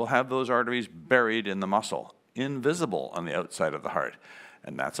will have those arteries buried in the muscle, invisible on the outside of the heart.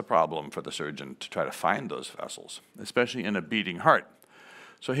 And that's a problem for the surgeon to try to find those vessels, especially in a beating heart.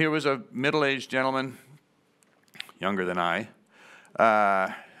 So here was a middle-aged gentleman, younger than I,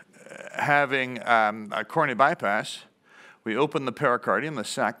 having a coronary bypass. We open the pericardium, the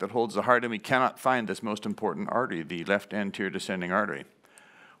sac that holds the heart, and we cannot find this most important artery, the left anterior descending artery.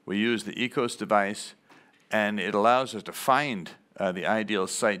 We use the ECOS device, and it allows us to find the ideal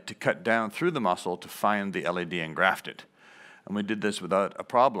site to cut down through the muscle to find the LAD and graft it. And we did this without a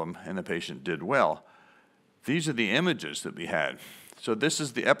problem, and the patient did well. These are the images that we had. So this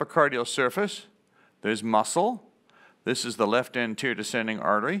is the epicardial surface. There's muscle. This is the left anterior descending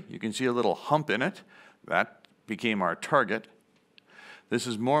artery. You can see a little hump in it. That became our target. This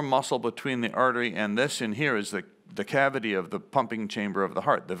is more muscle between the artery, and this in here is the cavity of the pumping chamber of the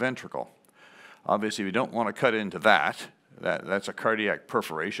heart, the ventricle. Obviously, we don't want to cut into that. That's a cardiac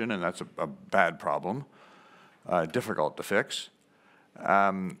perforation, and that's a bad problem, difficult to fix.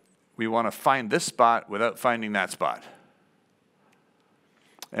 We want to find this spot without finding that spot.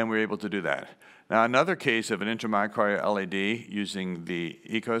 And we're able to do that. Now, another case of an intramyocardial LAD using the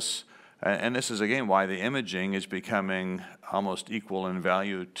ECOS, and this is, again, why the imaging is becoming almost equal in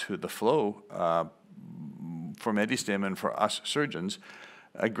value to the flow for Medistim and for us surgeons.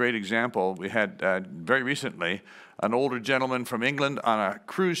 A great example, we had very recently an older gentleman from England on a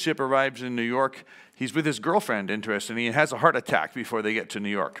cruise ship arrives in New York. He's with his girlfriend, interestingly, and has a heart attack before they get to New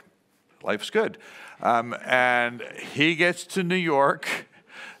York. Life's good. And he gets to New York.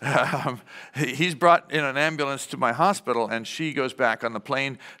 He's brought in an ambulance to my hospital, and she goes back on the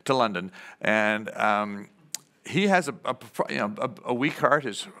plane to London. And he has a weak heart.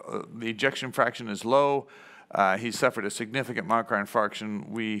 The ejection fraction is low. He suffered a significant myocardial infarction.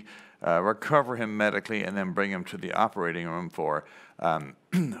 We recover him medically and then bring him to the operating room for an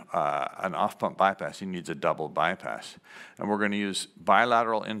off-pump bypass. He needs a double bypass. And we're going to use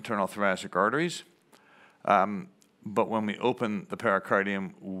bilateral internal thoracic arteries. But when we open the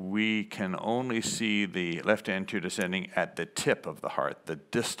pericardium, we can only see the left anterior descending at the tip of the heart, the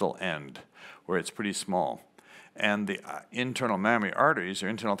distal end, where it's pretty small. And the internal mammary arteries, or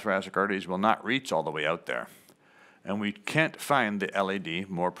internal thoracic arteries, will not reach all the way out there. And we can't find the LAD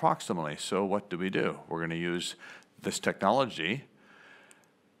more proximally. So what do? We're going to use this technology.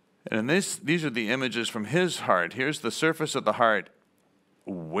 And these are the images from his heart. Here's the surface of the heart.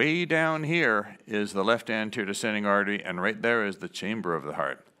 Way down here is the left anterior descending artery, and right there is the chamber of the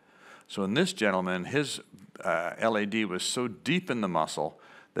heart. So in this gentleman, his LAD was so deep in the muscle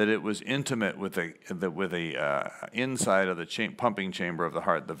that it was intimate with the inside of the pumping chamber of the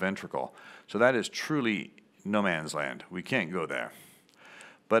heart, the ventricle. So that is truly no man's land. We can't go there.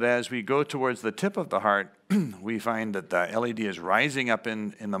 But as we go towards the tip of the heart, we find that the LAD is rising up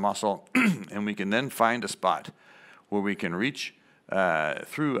in the muscle, and we can then find a spot where we can reach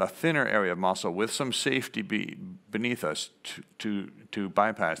through a thinner area of muscle with some safety beneath us to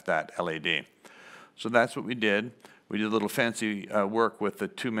bypass that LAD. So that's what we did. We did a little fancy work with the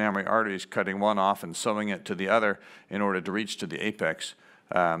two mammary arteries, cutting one off and sewing it to the other in order to reach to the apex.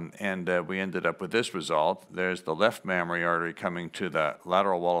 And we ended up with this result. There's the left mammary artery coming to the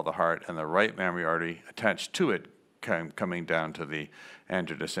lateral wall of the heart, and the right mammary artery attached to it coming down to the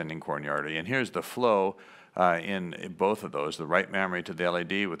anterior descending coronary artery. And here's the flow in both of those, the right mammary to the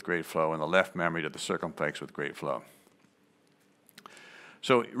LAD with great flow and the left mammary to the circumflex with great flow.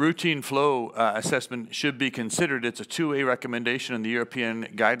 So routine flow assessment should be considered. It's a two-way recommendation in the European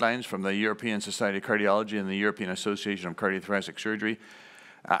guidelines from the European Society of Cardiology and the European Association of Cardiothoracic Surgery.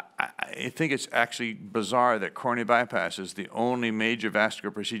 I think it's actually bizarre that coronary bypass is the only major vascular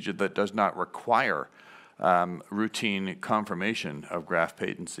procedure that does not require routine confirmation of graft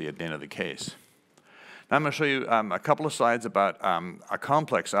patency at the end of the case. Now I'm going to show you a couple of slides about a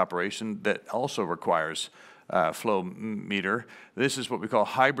complex operation that also requires flow meter. This is what we call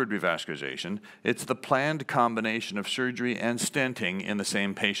hybrid revascularization. It's the planned combination of surgery and stenting in the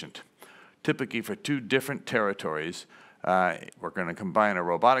same patient. Typically for two different territories, we're going to combine a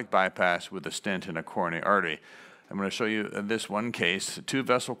robotic bypass with a stent in a coronary artery. I'm going to show you this one case,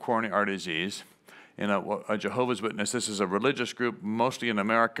 two-vessel coronary artery disease. In a Jehovah's Witness, this is a religious group, mostly in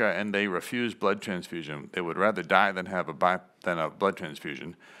America, and they refuse blood transfusion. They would rather die than have a blood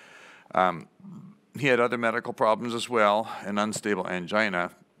transfusion. He had other medical problems as well, an unstable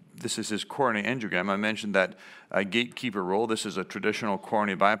angina. This is his coronary angiogram. I mentioned that gatekeeper role. This is a traditional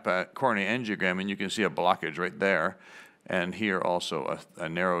coronary angiogram, and you can see a blockage right there. and here also a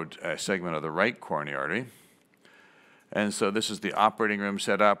narrowed segment of the right coronary artery. And so this is the operating room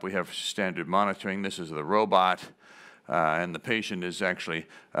set up. We have standard monitoring. This is the robot, and the patient is actually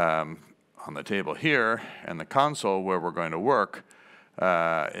on the table here, and the console where we're going to work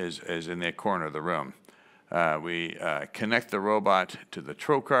is in the corner of the room. We connect the robot to the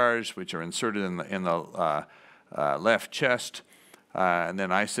trocars, which are inserted in the left chest, and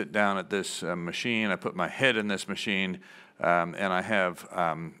then I sit down at this machine. I put my head in this machine, and I have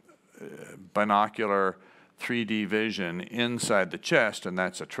binocular 3D vision inside the chest, and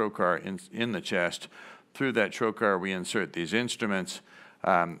that's a trocar in the chest. Through that trocar, we insert these instruments,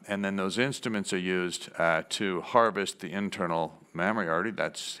 and then those instruments are used to harvest the internal mammary artery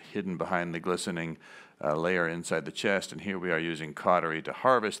that's hidden behind the glistening layer inside the chest, and here we are using cautery to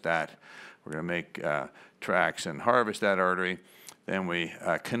harvest that. We're going to make tracks and harvest that artery. Then we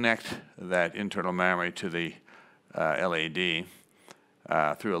connect that internal mammary to the LAD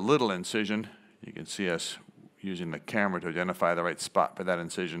through a little incision. You can see us using the camera to identify the right spot for that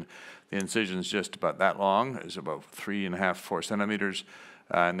incision. The incision is just about that long. It's about 3.5, 4 centimeters.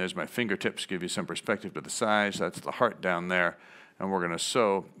 And there's my fingertips, give you some perspective to the size. That's the heart down there. And we're going to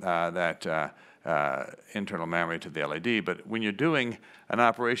sew that internal mammary to the LAD. But when you're doing an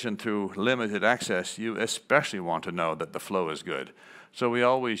operation through limited access, you especially want to know that the flow is good. So we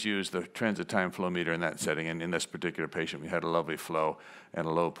always use the transit time flow meter in that setting. And in this particular patient, we had a lovely flow and a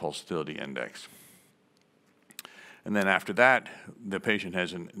low pulsatility index. And then after that,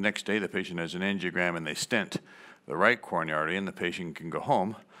 next day the patient has an angiogram and they stent the right coronary artery, and the patient can go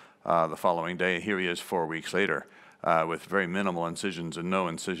home the following day. Here he is 4 weeks later with very minimal incisions and no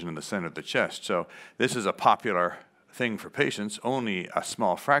incision in the center of the chest. So this is a popular thing for patients. Only a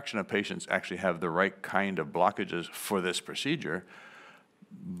small fraction of patients actually have the right kind of blockages for this procedure.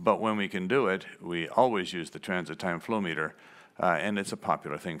 But when we can do it, we always use the transit time flow meter. And it's a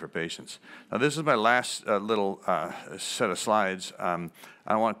popular thing for patients. Now, this is my last little set of slides.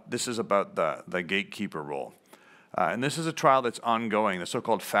 This is about the gatekeeper role. And this is a trial that's ongoing, the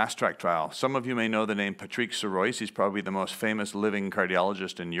so-called fast-track trial. Some of you may know the name Patrick Sorois. He's probably the most famous living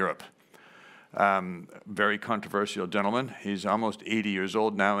cardiologist in Europe. Very controversial gentleman. He's almost 80 years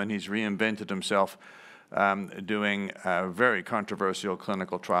old now, and he's reinvented himself doing a very controversial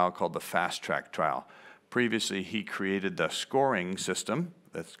clinical trial called the fast-track trial. Previously, he created the scoring system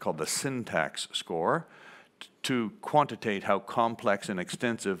that's called the syntax score to quantitate how complex and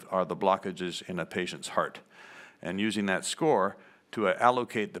extensive are the blockages in a patient's heart, and using that score to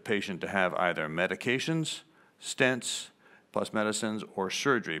allocate the patient to have either medications, stents plus medicines, or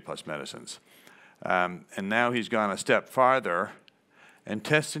surgery plus medicines. And now he's gone a step farther and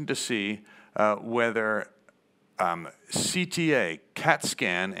testing to see whether CTA, CAT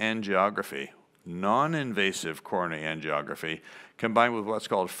scan angiography, non-invasive coronary angiography, combined with what's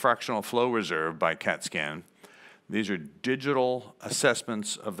called fractional flow reserve by CAT scan. These are digital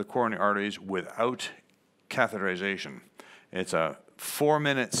assessments of the coronary arteries without catheterization. It's a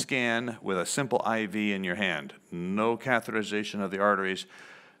 4-minute scan with a simple IV in your hand. No catheterization of the arteries,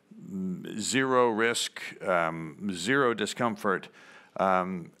 zero risk, zero discomfort.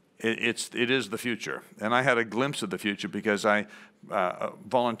 It is the future. And I had a glimpse of the future because I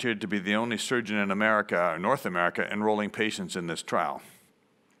volunteered to be the only surgeon in America, or North America, enrolling patients in this trial.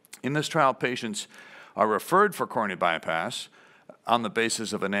 In this trial, patients are referred for coronary bypass on the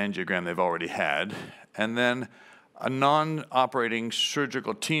basis of an angiogram they've already had, and then a non-operating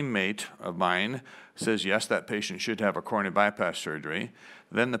surgical teammate of mine says, yes, that patient should have a coronary bypass surgery.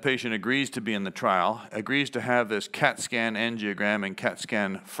 Then the patient agrees to be in the trial, agrees to have this CAT scan angiogram and CAT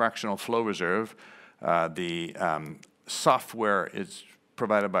scan fractional flow reserve. The software is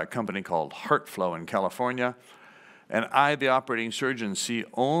provided by a company called HeartFlow in California. And I, the operating surgeon, see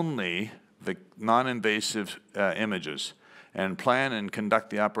only the non-invasive images and plan and conduct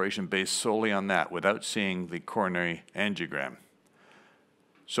the operation based solely on that without seeing the coronary angiogram.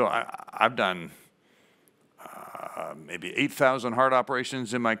 So I've done maybe 8,000 heart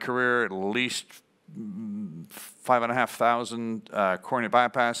operations in my career, at least 5,500 coronary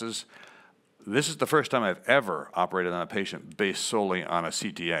bypasses. This is the first time I've ever operated on a patient based solely on a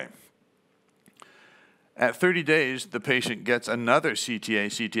CTA. At 30 days, the patient gets another CTA,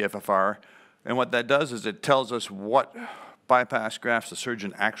 CT-FFR, and what that does is it tells us what bypass grafts the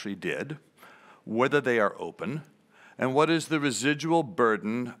surgeon actually did, whether they are open, and what is the residual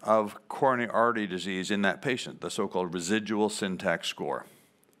burden of coronary artery disease in that patient, the so-called residual syntax score.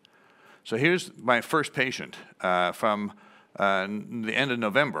 So here's my first patient from the end of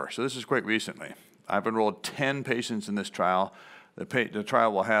November. So this is quite recently. I've enrolled 10 patients in this trial. The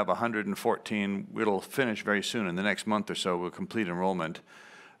trial will have 114. It'll finish very soon. In the next month or so, we'll complete enrollment.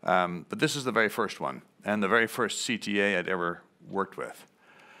 But this is the very first one, and the very first CTA I'd ever worked with.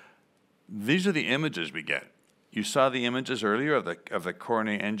 These are the images we get. You saw the images earlier of the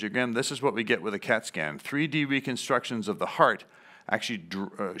coronary angiogram. This is what we get with a CAT scan. 3D reconstructions of the heart, actually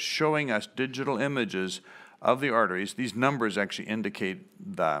showing us digital images of the arteries. These numbers actually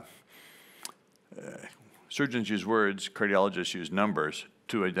indicate the surgeons use words, cardiologists use numbers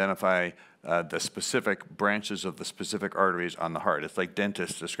to identify the specific branches of the specific arteries on the heart. It's like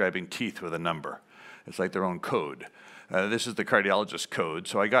dentists describing teeth with a number. It's like their own code. This is the cardiologist code,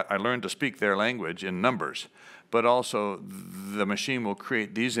 so I learned to speak their language in numbers. But also, the machine will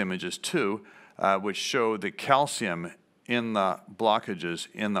create these images too, which show the calcium in the blockages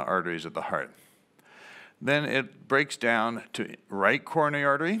in the arteries of the heart. Then it breaks down to right coronary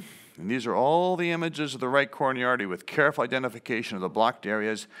artery. And these are all the images of the right coronary artery with careful identification of the blocked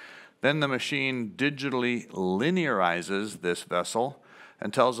areas. Then the machine digitally linearizes this vessel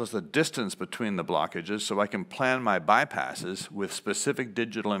and tells us the distance between the blockages so I can plan my bypasses with specific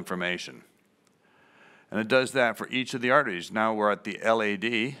digital information. And it does that for each of the arteries. Now we're at the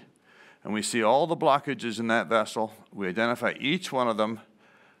LAD, and we see all the blockages in that vessel. We identify each one of them.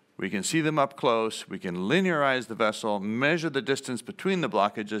 We can see them up close. We can linearize the vessel, measure the distance between the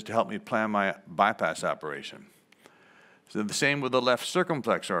blockages to help me plan my bypass operation. So the same with the left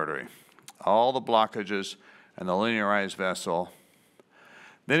circumflex artery. All the blockages and the linearized vessel.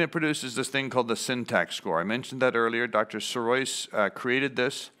 Then it produces this thing called the syntax score. I mentioned that earlier. Dr. Sorois created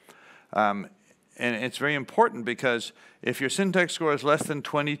this. And it's very important because if your syntax score is less than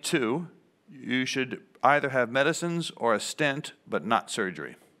 22, you should either have medicines or a stent, but not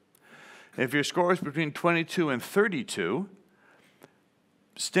surgery. If your score is between 22 and 32,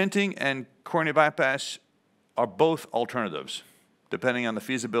 stenting and coronary bypass are both alternatives, depending on the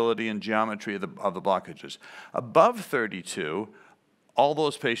feasibility and geometry of the blockages. Above 32, all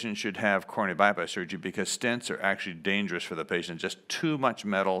those patients should have coronary bypass surgery because stents are actually dangerous for the patient, just too much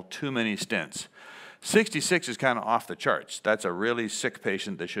metal, too many stents. 66 is kind of off the charts. That's a really sick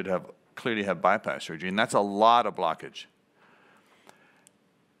patient that should clearly have bypass surgery, and that's a lot of blockage.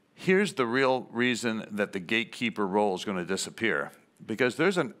 Here's the real reason that the gatekeeper role is going to disappear, because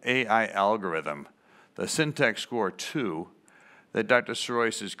there's an AI algorithm, the syntax score 2, that Dr.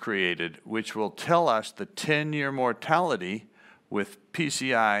 Sorois has created, which will tell us the 10-year mortality with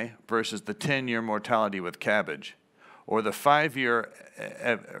PCI versus the 10-year mortality with CABG, or the 5-year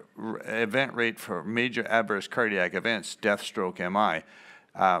event rate for major adverse cardiac events, death, stroke, MI,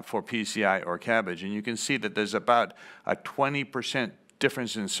 for PCI or CABG. And you can see that there's about a 20%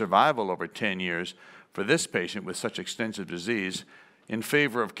 difference in survival over 10 years for this patient with such extensive disease in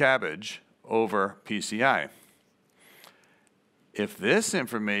favor of CABG over PCI. If this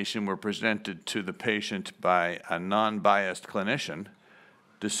information were presented to the patient by a non-biased clinician,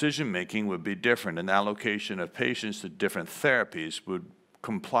 decision-making would be different, and allocation of patients to different therapies would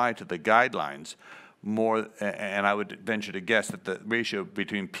comply to the guidelines more, and I would venture to guess that the ratio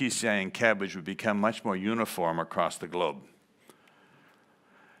between PCI and CABG would become much more uniform across the globe.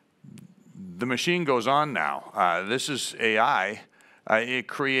 The machine goes on now. This is AI. It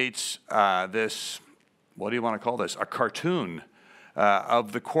creates this, what do you want to call this? A cartoon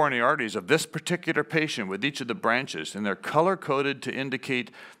of the coronary arteries of this particular patient with each of the branches, and they're color-coded to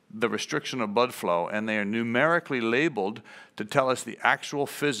indicate the restriction of blood flow, and they are numerically labeled to tell us the actual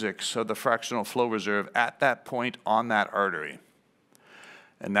physics of the fractional flow reserve at that point on that artery.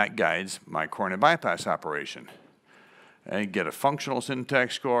 And that guides my coronary bypass operation. And you get a functional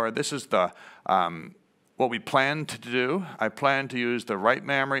syntax score. This is the what we plan to do. I plan to use the right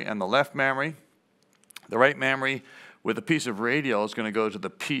mammary and the left mammary. The right mammary with a piece of radial is going to go to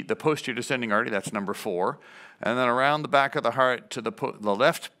the posterior descending artery, that's number 4, and then around the back of the heart to the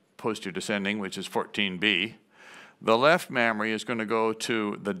left posterior descending, which is 14B. The left mammary is going to go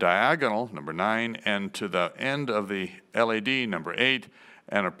to the diagonal, number 9, and to the end of the LAD, number 8,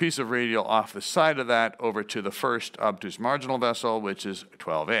 and a piece of radial off the side of that over to the first obtuse marginal vessel, which is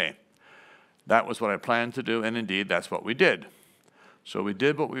 12A. That was what I planned to do, and indeed, that's what we did. So we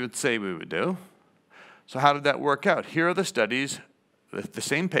did what we would say we would do. So how did that work out? Here are the studies, the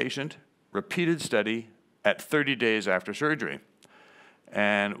same patient, repeated study at 30 days after surgery.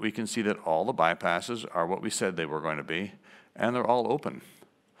 And we can see that all the bypasses are what we said they were going to be, and they're all open.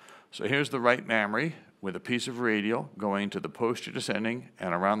 So here's the right mammary with a piece of radial going to the posterior descending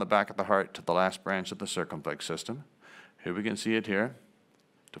and around the back of the heart to the last branch of the circumflex system. Here we can see it here,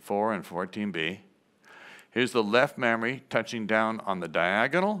 to 4 and 14B. Here's the left mammary touching down on the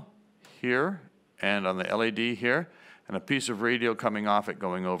diagonal here and on the LAD here, and a piece of radial coming off it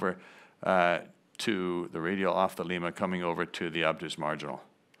going over to the radial off the lima coming over to the obtuse marginal.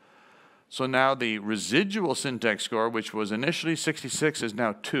 So now the residual syntax score, which was initially 66, is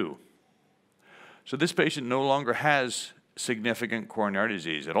now 2. So this patient no longer has significant coronary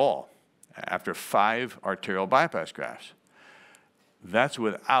disease at all after 5 arterial bypass grafts. That's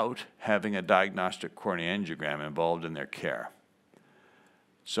without having a diagnostic coronary angiogram involved in their care.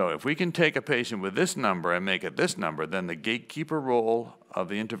 So if we can take a patient with this number and make it this number, then the gatekeeper role of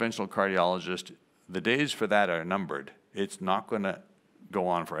the interventional cardiologist, the days for that are numbered. It's not going to go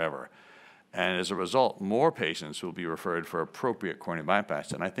on forever. And as a result, more patients will be referred for appropriate coronary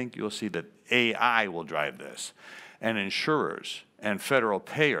bypass. And I think you'll see that AI will drive this. And insurers and federal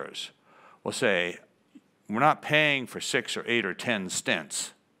payers will say, we're not paying for 6 or 8 or 10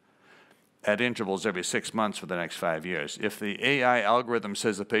 stents at intervals every 6 months for the next 5 years. If the AI algorithm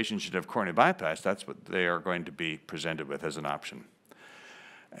says the patient should have coronary bypass, that's what they are going to be presented with as an option.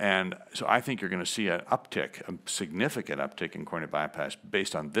 And so I think you're going to see an uptick, a significant uptick in coronary bypass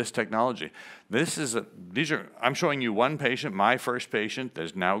based on this technology. I'm showing you one patient, my first patient,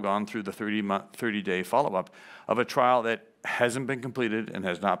 that's now gone through the 30-day follow-up of a trial that hasn't been completed and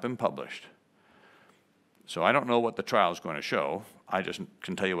has not been published. So I don't know what the trial is going to show. I just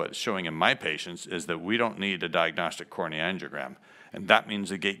can tell you what it's showing in my patients is that we don't need a diagnostic coronary angiogram. And that means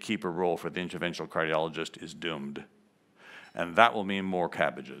the gatekeeper role for the interventional cardiologist is doomed. And that will mean more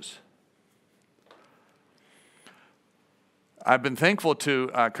cabbages. I've been thankful to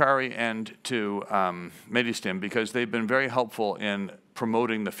Kari and to Medistim because they've been very helpful in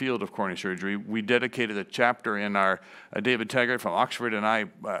promoting the field of coronary surgery. We dedicated a chapter in our, David Taggart from Oxford and I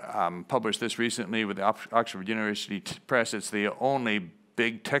published this recently with the Oxford University Press. It's the only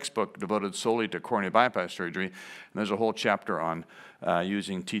big textbook devoted solely to coronary bypass surgery. And there's a whole chapter on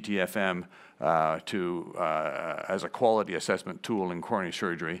using TTFM as a quality assessment tool in coronary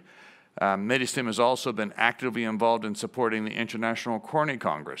surgery. Medistim has also been actively involved in supporting the International Coronary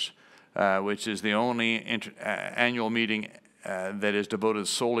Congress, which is the only annual meeting that is devoted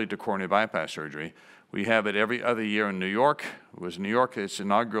solely to coronary bypass surgery. We have it every other year in New York. It was New York, its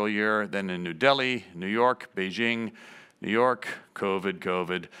inaugural year, then in New Delhi, New York, Beijing, New York,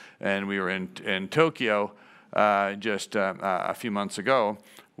 COVID, and we were in Tokyo just a few months ago.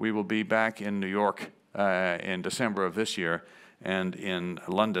 We will be back in New York in December of this year, and in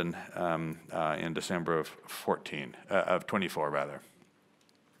London in December of 24 rather.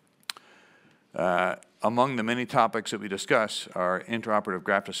 Among the many topics that we discuss are intraoperative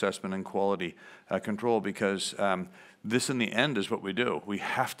graft assessment and quality control, because this in the end is what we do. We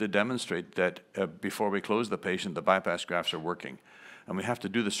have to demonstrate that before we close the patient, the bypass grafts are working. And we have to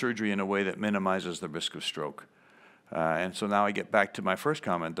do the surgery in a way that minimizes the risk of stroke. And so now I get back to my first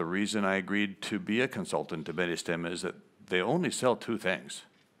comment. The reason I agreed to be a consultant to Medistim is that they only sell 2 things.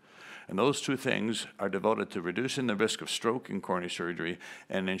 And those 2 things are devoted to reducing the risk of stroke in coronary surgery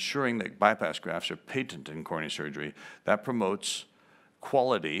and ensuring that bypass grafts are patent in coronary surgery. That promotes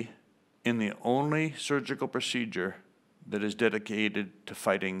quality in the only surgical procedure that is dedicated to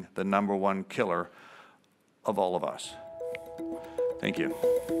fighting the #1 killer of all of us. Thank you.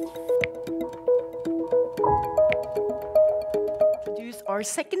 Introduce our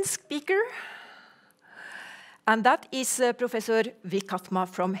second speaker. And that is Professor Vikatmaa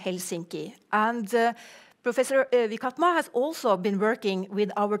from Helsinki. And Professor Vikatmaa has also been working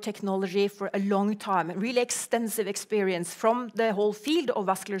with our technology for a long time, really extensive experience from the whole field of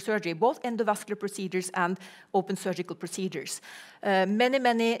vascular surgery, both endovascular procedures and open surgical procedures.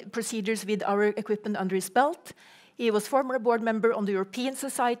 Many procedures with our equipment under his belt. He was former board member on the European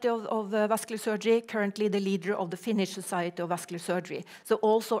Society of Vascular Surgery, currently the leader of the Finnish Society of Vascular Surgery, so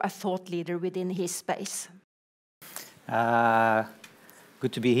also a thought leader within his space.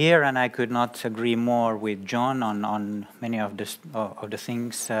 Good to be here, and I could not agree more with John on many of the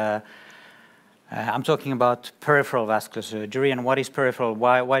things. I'm talking about peripheral vascular surgery, and what is peripheral?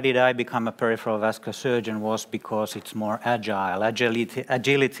 Why did I become a peripheral vascular surgeon? Was because it's more agile.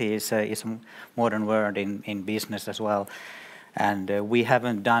 Agility is a modern word in business as well. And we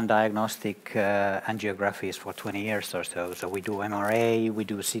haven't done diagnostic angiographies for 20 years or so. So we do MRA, we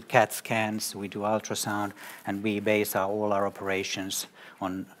do CAT scans, we do ultrasound, and we base all our operations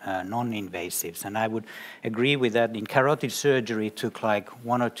on non-invasives. And I would agree with that. In carotid surgery, it took like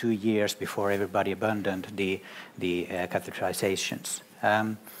 1 or 2 years before everybody abandoned the catheterizations.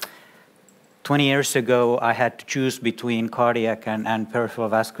 20 years ago, I had to choose between cardiac and peripheral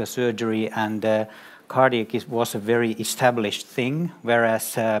vascular surgery, and cardiac was a very established thing,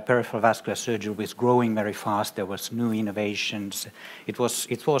 whereas peripheral vascular surgery was growing very fast. There was new innovations. It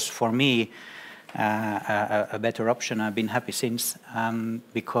was for me a better option. I've been happy since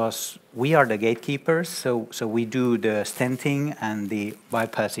because we are the gatekeepers, so we do the stenting and the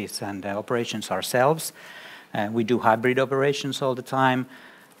bypasses and the operations ourselves. We do hybrid operations all the time,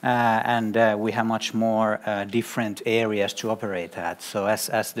 and we have much more different areas to operate at. So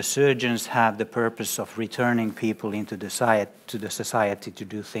as the surgeons have the purpose of returning people into the society to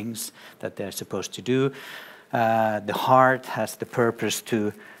do things that they're supposed to do, the heart has the purpose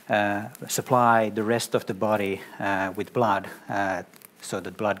to supply the rest of the body with blood, so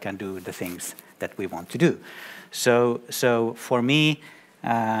that blood can do the things that we want to do. So for me,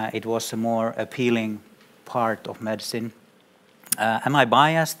 it was a more appealing part of medicine. Am I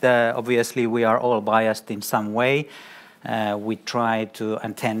biased? Obviously, we are all biased in some way. We try to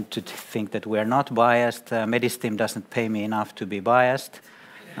and tend to think that we are not biased. Medistim doesn't pay me enough to be biased.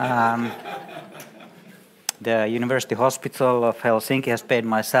 The University Hospital of Helsinki has paid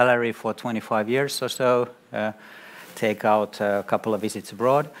my salary for 25 years or so, take out a couple of visits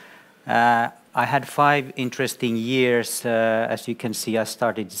abroad. I had 5 interesting years. As you can see, I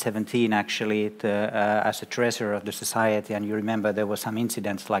started at 17 actually as a treasurer of the society, and you remember there were some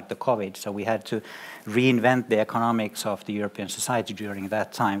incidents like the COVID, so we had to reinvent the economics of the European society during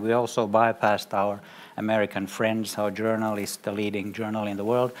that time. We also bypassed our American friends. Our journal is the leading journal in the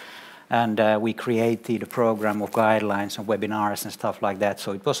world. And we created a program of guidelines and webinars and stuff like that.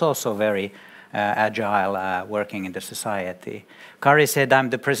 So it was also very agile working in the society. Kari said, I'm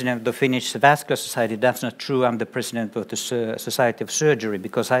the president of the Finnish Vascular Society. That's not true. I'm the president of the Society of Surgery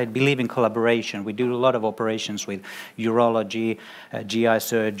because I believe in collaboration. We do a lot of operations with urology, GI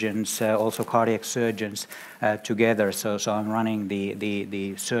surgeons, also cardiac surgeons together. So I'm running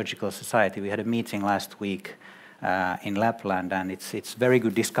the surgical society. We had a meeting last week in Lapland, and it's very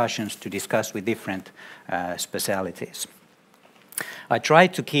good discussions to discuss with different specialities. I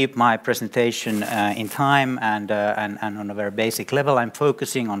tried to keep my presentation in time and on a very basic level. I'm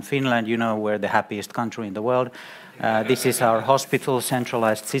focusing on Finland. You know, we're the happiest country in the world. This is our hospital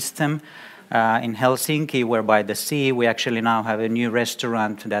centralized system. In Helsinki, we're by the sea. We actually now have a new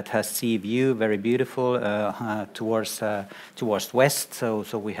restaurant that has sea view, very beautiful, towards west. So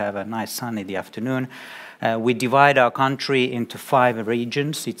we have a nice sun in the afternoon. We divide our country into 5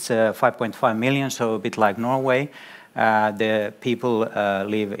 regions. It's 5.5 million, so a bit like Norway. The people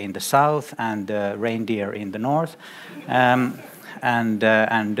live in the south and reindeer in the north.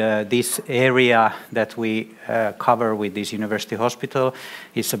 This area that we cover with this university hospital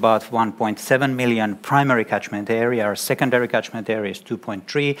is about 1.7 million primary catchment area. Our secondary catchment area is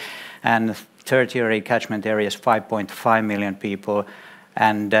 2.3, and tertiary catchment area is 5.5 million people.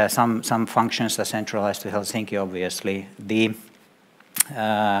 And some functions are centralized to Helsinki, obviously. The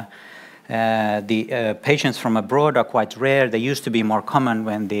patients from abroad are quite rare. They used to be more common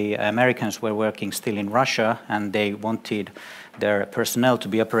when the Americans were working still in Russia, and they wanted their personnel to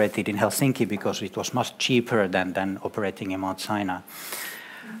be operated in Helsinki because it was much cheaper than operating in Mount Sinai.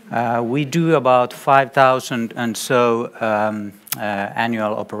 We do about 5,000 and so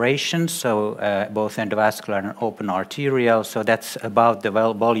annual operations, so both endovascular and open arterial, so that's about the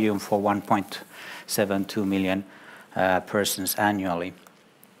volume for 1.72 million persons annually.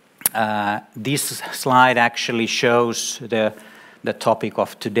 This slide actually shows the topic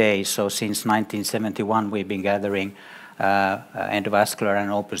of today. So since 1971 we've been gathering endovascular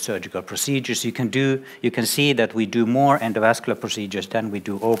and open surgical procedures. You can see that we do more endovascular procedures than we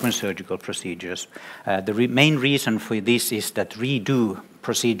do open surgical procedures. The main reason for this is that redo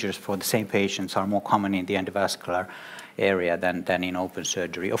procedures for the same patients are more common in the endovascular area than in open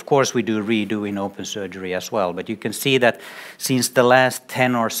surgery. Of course, we do redo in open surgery as well, but you can see that since the last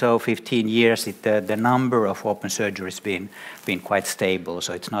 10 or so, 15 years, the number of open surgeries been quite stable,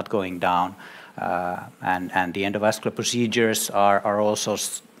 so it's not going down. And the endovascular procedures are also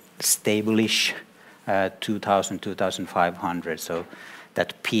stable-ish, 2,000, 2,500. So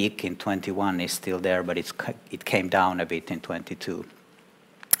that peak in 21 is still there, but it came down a bit in 22.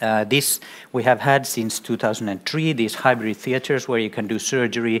 This we have had since 2003, these hybrid theaters where you can do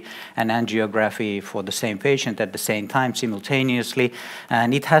surgery and angiography for the same patient at the same time simultaneously,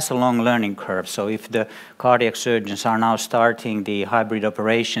 and it has a long learning curve. So if the cardiac surgeons are now starting the hybrid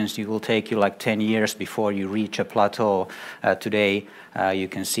operations, it will take you like 10 years before you reach a plateau. Today you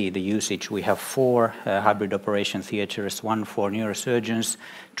can see the usage. We have 4 hybrid operation theaters, 1 for neurosurgeons,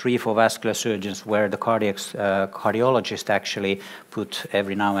 3 for vascular surgeons, where the cardiologist actually put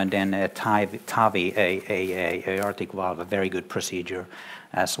every now and then a TAVI, a aortic valve, a very good procedure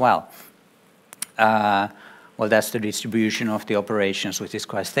as well. well, that's the distribution of the operations, which is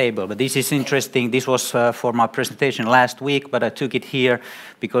quite stable. But this is interesting. This was for my presentation last week, but I took it here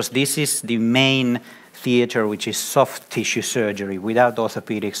because this is the main theater, which is soft tissue surgery without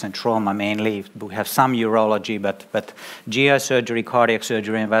orthopedics and trauma mainly. We have some urology, but GI surgery, cardiac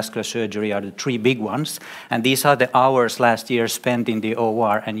surgery, and vascular surgery are the three big ones. And these are the hours last year spent in the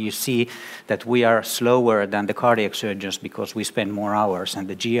OR, and you see that we are slower than the cardiac surgeons because we spend more hours, and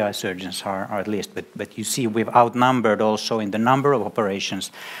the GI surgeons are at least. But you see we've outnumbered also in the number of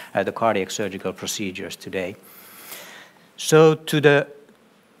operations the cardiac surgical procedures today. So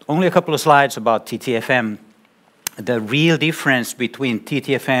only a couple of slides about TTFM. The real difference between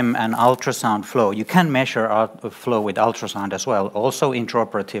TTFM and ultrasound flow, you can measure flow with ultrasound as well, also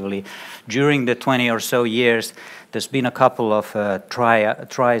intraoperatively. During the 20 or so years, there's been a couple of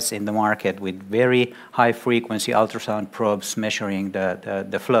tries in the market with very high frequency ultrasound probes measuring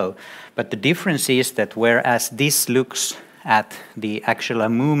the flow. But the difference is that whereas this looks at the actual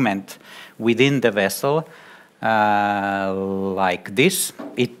movement within the vessel, like this,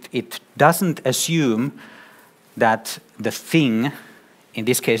 it doesn't assume that the thing, in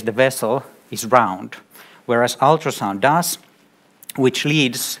this case the vessel, is round, whereas ultrasound does, which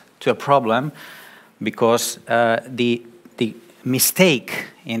leads to a problem because the mistake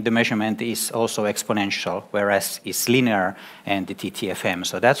in the measurement is also exponential, whereas it's linear in the TTFM.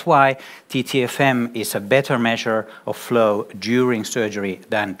 So that's why TTFM is a better measure of flow during surgery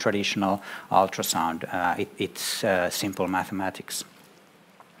than traditional ultrasound. It's simple mathematics.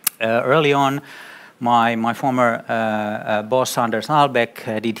 Early on, my former boss Anders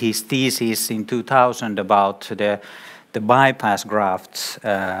Albeck did his thesis in 2000 about the bypass grafts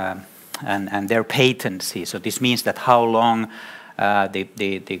and their patency. So this means that how long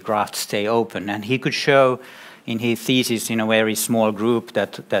the grafts stay open. And he could show in his thesis in a very small group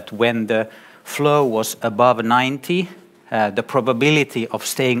that when the flow was above 90, the probability of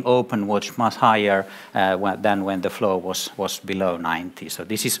staying open was much higher than when the flow was below 90. So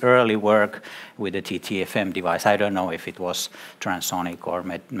this is early work with the TTFM device. I don't know if it was Transonic or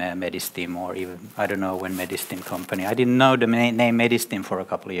Medistim, or even, I don't know when Medistim company. I didn't know the name Medistim for a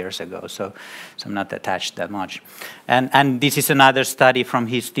couple of years ago, so I'm not attached that much. And this is another study from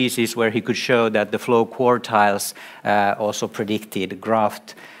his thesis where he could show that the flow quartiles also predicted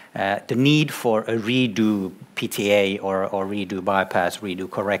graft the need for a redo PTA or redo bypass, redo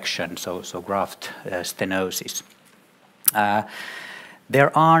correction, so graft stenosis.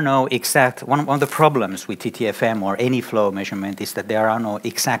 There are no exact, one of the problems with TTFM or any flow measurement is that there are no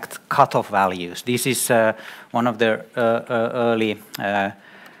exact cutoff values. This is one of the early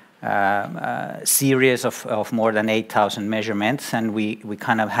series of more than 8,000 measurements, and we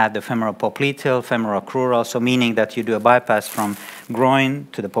kind of had the femoropopliteal, femoral-crural, so meaning that you do a bypass from groin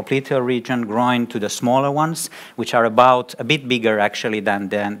to the popliteal region, groin to the smaller ones, which are about a bit bigger actually than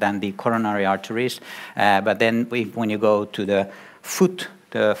the coronary arteries. But then when you go to the foot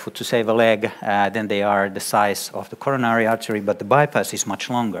to save a leg, then they are the size of the coronary artery, but the bypass is much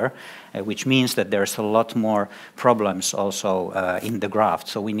longer, which means that there's a lot more problems also in the graft.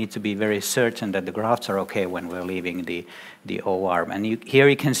 So we need to be very certain that the grafts are okay when we're leaving the OR. And here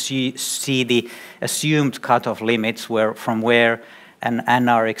you can see the assumed cutoff limits from where, and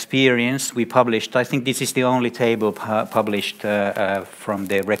our experience, we published, I think this is the only table published from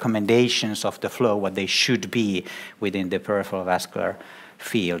the recommendations of the flow, what they should be within the peripheral vascular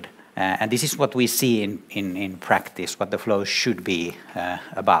field. And this is what we see in practice, what the flow should be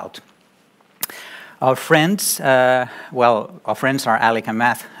about. Our friends, our friends are Alec and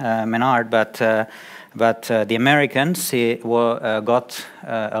Matt Menard, but the Americans got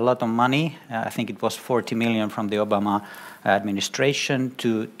a lot of money. I think it was 40 million from the Obama administration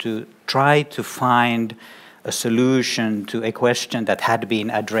to try to find a solution to a question that had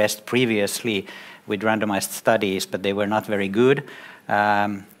been addressed previously with randomized studies, but they were not very good.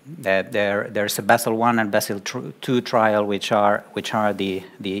 There's a Basel I and Basel II trial, which are the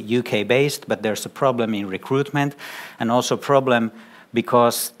UK-based, but there's a problem in recruitment, and also a problem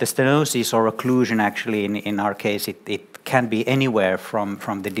because the stenosis or occlusion, actually, in our case, it can be anywhere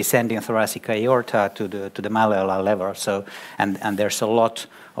from the descending thoracic aorta to the malleolar level. So, and there's a lot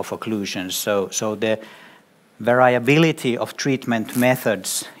of occlusions. So the variability of treatment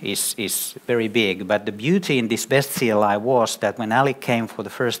methods is very big, but the beauty in this best CLI was that when Alec came for the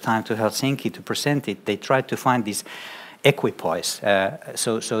first time to Helsinki to present it, they tried to find this equipoise,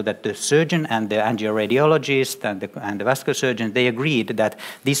 so that the surgeon and the angioradiologist and the vascular surgeon, they agreed that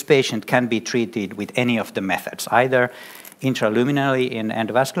this patient can be treated with any of the methods, either intraluminally and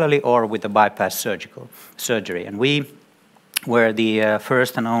endovascularly or with a bypass surgery. And we were the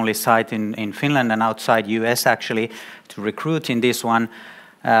first and only site in Finland and outside US actually to recruit in this one.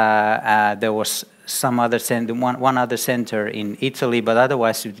 There was some other one other center in Italy, but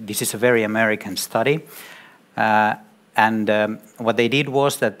otherwise this is a very American study. What they did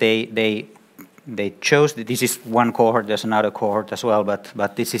was that they chose, this is one cohort, there's another cohort as well,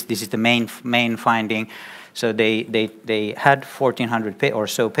 but this is the main finding. So they had 1,400 or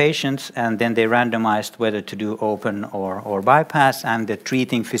so patients, and then they randomized whether to do open or bypass, and the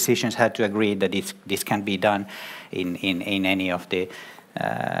treating physicians had to agree that this can be done in any of the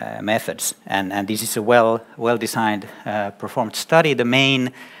methods. And this is a well-designed, performed study. The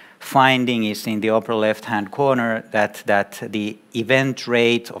main finding is in the upper left-hand corner that the event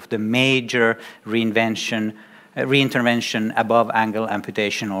rate of the major reintervention above angle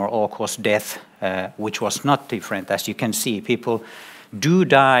amputation or all-cause death, which was not different. As you can see, people do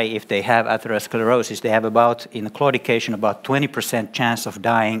die if they have atherosclerosis. They have in claudication, about 20% chance of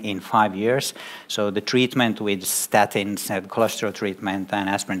dying in 5 years. So the treatment with statins, cholesterol treatment and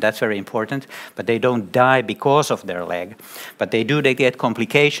aspirin, that's very important. But they don't die because of their leg. But they get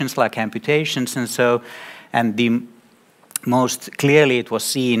complications like amputations and so. And the most clearly it was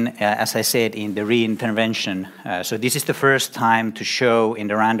seen, as I said, in the reintervention. So this is the first time to show in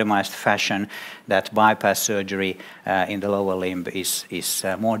the randomized fashion that bypass surgery in the lower limb is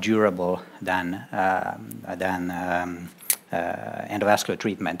more durable than endovascular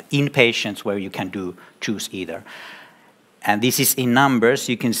treatment in patients where you can choose either. And this is in numbers.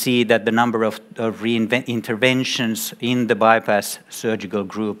 You can see that the number of interventions in the bypass surgical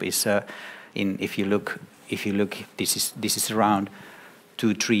group is, if you look, this is around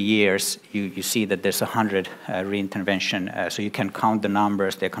 2-3 years. You see that there's 100 reintervention. So you can count the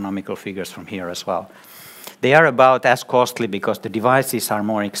numbers, the economical figures from here as well. They are about as costly because the devices are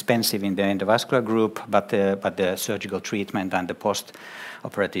more expensive in the endovascular group, but the surgical treatment and the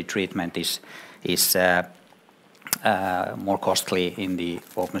post-operative treatment is more costly in the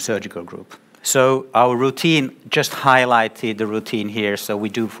open surgical group. So our routine, just highlighted the routine here. So we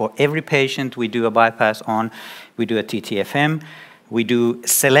do for every patient, we do a bypass we do a TTFM, we do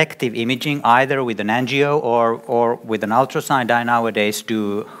selective imaging either with an angio or with an ultrasound. I nowadays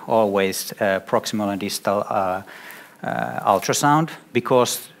do always proximal and distal ultrasound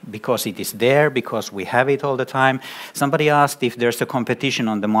because it is there, because we have it all the time. Somebody asked if there's a competition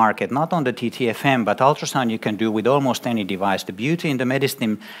on the market, not on the TTFM, but ultrasound you can do with almost any device. The beauty in the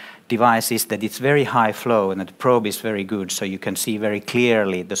Medistim device is that it's very high flow and that the probe is very good, so you can see very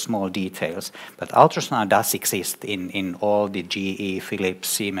clearly the small details. But ultrasound does exist in all the GE, Philips,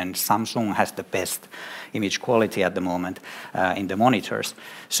 Siemens, Samsung has the best image quality at the moment in the monitors.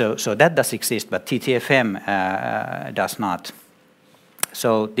 So that does exist, but TTFM does not.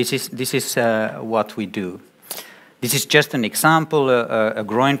 So this is what we do. This is just an example, a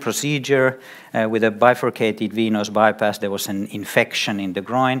groin procedure with a bifurcated venous bypass. There was an infection in the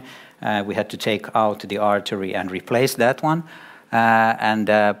groin. We had to take out the artery and replace that one. In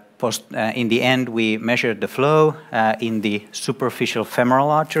the end, we measured the flow in the superficial femoral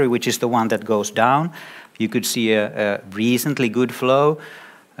artery, which is the one that goes down. You could see a recently good flow.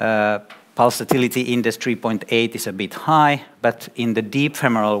 Pulsatility index 3.8 is a bit high, but in the deep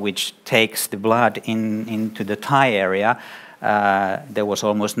femoral, which takes the blood into the thigh area, there was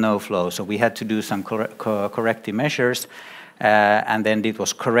almost no flow. So we had to do some corrective measures, and then it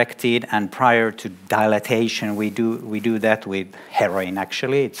was corrected. And prior to dilatation, we do that with heroin.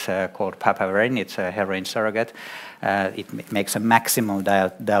 Actually, it's called papaverine. It's a heroin surrogate. It makes a maximum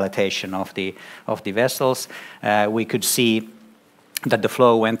dilatation of the vessels. We could see that the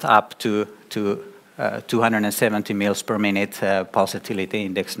flow went up to 270 mils per minute, pulsatility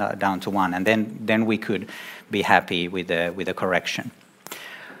index down to 1, and then we could be happy with the correction.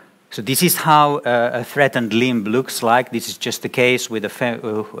 So this is how a threatened limb looks like. This is just a case with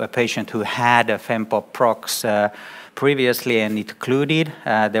a patient who had a FemPop prox previously and it occluded.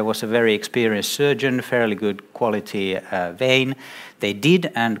 There was a very experienced surgeon, fairly good quality vein. They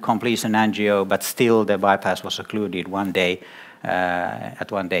did and complete an angio, but still the bypass was occluded one day.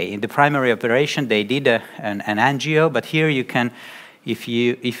 In the primary operation, they did an angio, but here you can, if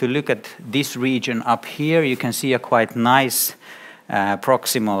you look at this region up here, you can see a quite nice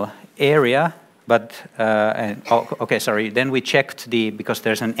proximal area. But okay, sorry. Then we checked because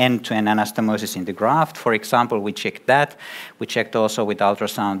there's an end-to-end anastomosis in the graft. For example, we checked that. We checked also with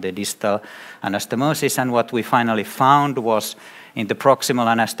ultrasound the distal anastomosis, and what we finally found was in the proximal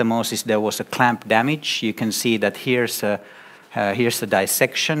anastomosis there was a clamp damage. You can see that here's a Here's the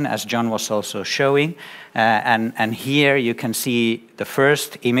dissection, as John was also showing. And here you can see the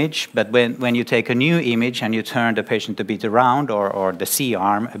first image, but when you take a new image and you turn the patient a bit around, or the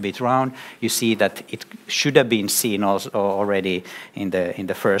C-arm a bit round, you see that it should have been seen also already in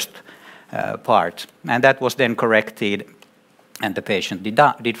the first part. And that was then corrected, and the patient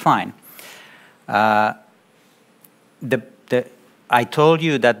did fine. I told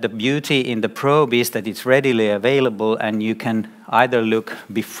you that the beauty in the probe is that it's readily available, and you can either look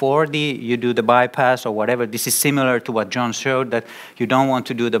before you do the bypass or whatever. This is similar to what John showed, that you don't want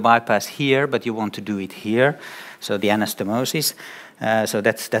to do the bypass here, but you want to do it here, so the anastomosis. So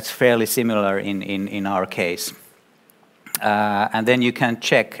that's fairly similar in our case. And then you can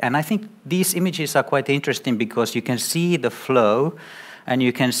check. And I think these images are quite interesting because you can see the flow, and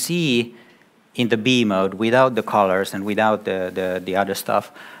you can see in the B mode, without the colors and without the other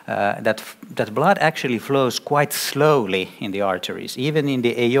stuff, that blood actually flows quite slowly in the arteries. Even in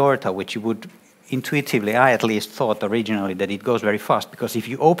the aorta, which you would intuitively, I at least thought originally that it goes very fast, because if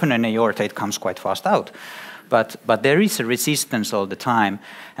you open an aorta, it comes quite fast out. But there is a resistance all the time,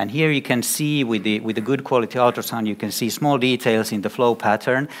 and here you can see with the good quality ultrasound, you can see small details in the flow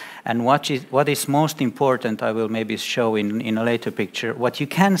pattern. And what is most important, I will maybe show in a later picture. What you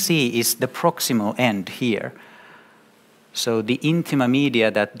can see is the proximal end here. So the intima media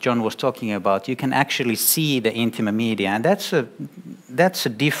that John was talking about, you can actually see the intima media, and that's a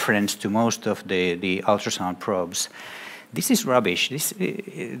difference to most of the ultrasound probes. This is rubbish.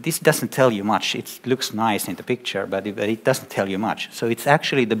 This doesn't tell you much. It looks nice in the picture, but it doesn't tell you much. So it's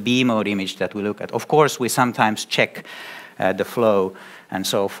actually the B mode image that we look at. Of course, we sometimes check the flow and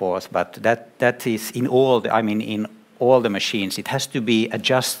so forth, but that is in all in all the machines. It has to be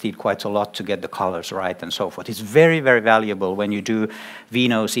adjusted quite a lot to get the colors right and so forth. It's very, very valuable when you do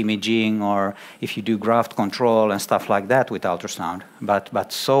venous imaging or if you do graft control and stuff like that with ultrasound.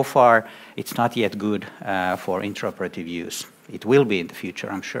 But so far, it's not yet good for intraoperative use. It will be in the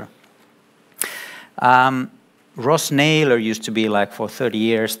future, I'm sure. Ross Naylor used to be, like, for 30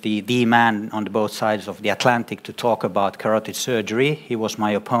 years, the man on both sides of the Atlantic to talk about carotid surgery. He was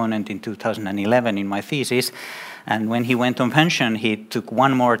my opponent in 2011 in my thesis. And when he went on pension, he took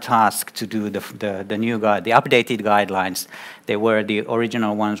one more task to do the new the updated guidelines. They were the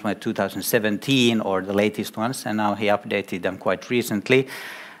original ones were 2017 or the latest ones, and now he updated them quite recently.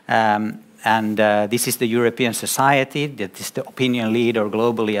 This is the European Society, that is the opinion leader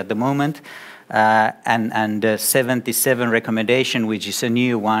globally at the moment. And the 77 recommendation, which is a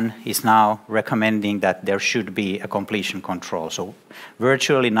new one, is now recommending that there should be a completion control. So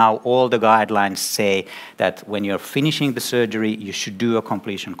virtually now all the guidelines say that when you're finishing the surgery, you should do a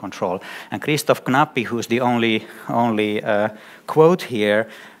completion control. And Christoph Knappi, who's the only quote here,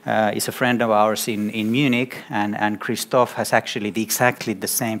 is a friend of ours in Munich, and Christoph has actually exactly the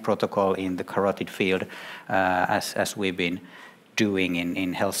same protocol in the carotid field as we've been doing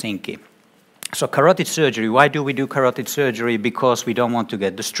in Helsinki. So carotid surgery, why do we do carotid surgery? Because we don't want to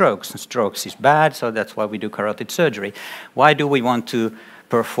get the strokes. And strokes is bad, so that's why we do carotid surgery. Why do we want to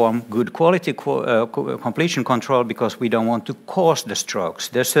perform good quality completion control? Because we don't want to cause the strokes.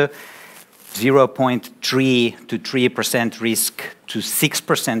 There's a 0.3 to 3% risk to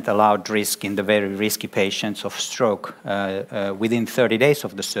 6% allowed risk in the very risky patients of stroke within 30 days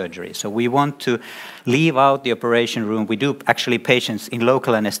of the surgery. So we want to leave out the operation room. We do actually patients in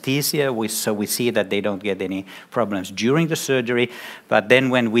local anesthesia, so we see that they don't get any problems during the surgery. But then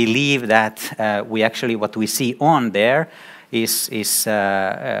when we leave that, we actually, what we see on there is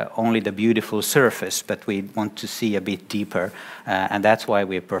only the beautiful surface, but we want to see a bit deeper, and that's why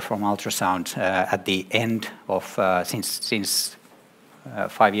we perform ultrasound at the end of, since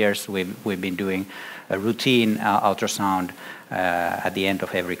 5 years we've been doing a routine ultrasound at the end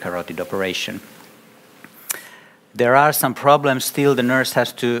of every carotid operation. There are some problems still. The nurse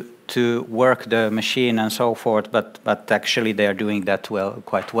has to work the machine and so forth, but actually they are doing that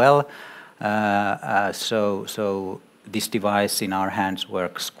quite well. So this device in our hands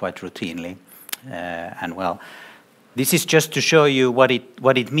works quite routinely and well. This is just to show you what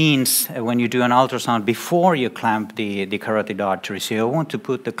it means when you do an ultrasound before you clamp the carotid artery. So you want to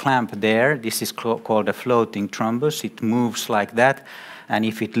put the clamp there. This is called a floating thrombus. It moves like that, and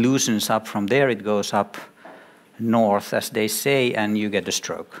if it loosens up from there, it goes up north, as they say, and you get a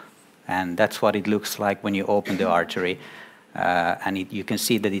stroke. And that's what it looks like when you open the artery. And you can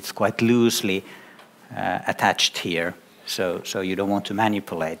see that it's quite loosely attached here, so you don't want to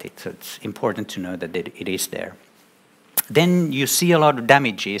manipulate it. So it's important to know that it is there. Then you see a lot of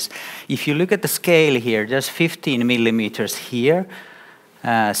damages. If you look at the scale here, there's 15 millimeters here,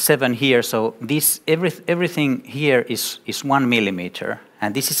 7 here. So everything here is 1 millimeter,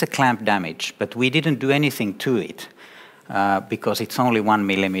 and this is a clamp damage, but we didn't do anything to it because it's only 1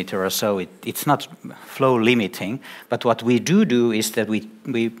 millimeter or so. It's not flow limiting, but what we do is that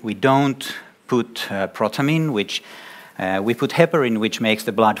we don't put protamine, which we put heparin, which makes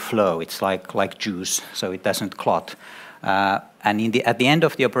the blood flow. It's like juice, so it doesn't clot. And at the end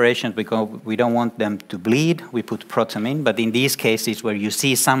of the operation, because we don't want them to bleed, we put protamine. But in these cases where you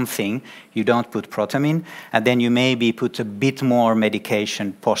see something, you don't put protamine, and then you maybe put a bit more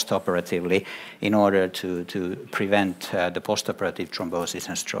medication post-operatively in order to prevent the post-operative thrombosis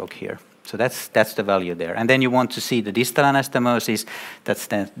and stroke here. So that's the value there. And then you want to see the distal anastomosis,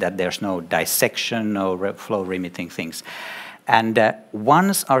 that there's no dissection, no flow-limiting things. And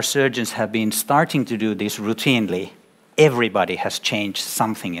once our surgeons have been starting to do this routinely, everybody has changed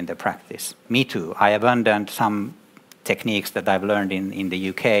something in their practice. Me too. I abandoned some techniques that I've learned in the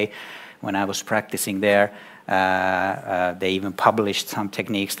UK when I was practicing there. They even published some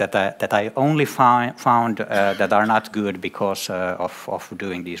techniques that I only found that are not good because of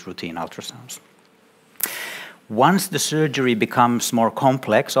doing these routine ultrasounds. Once the surgery becomes more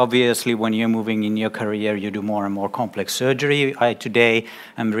complex, obviously when you're moving in your career, you do more and more complex surgery. I today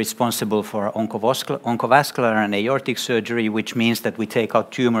am responsible for oncovascular and aortic surgery, which means that we take out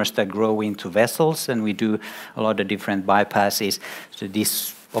tumors that grow into vessels, and we do a lot of different bypasses. So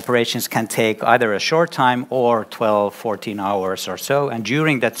these operations can take either a short time or 12, 14 hours or so. And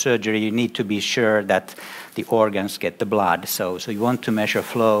during that surgery, you need to be sure that the organs get the blood. So you want to measure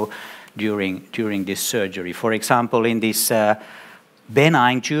flow during this surgery. For example, in this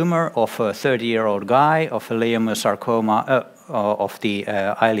benign tumor of a 30-year-old guy of a leiomyosarcoma of the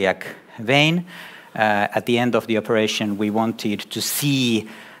iliac vein, at the end of the operation, we wanted to see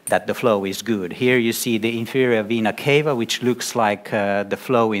that the flow is good. Here you see the inferior vena cava, which looks like the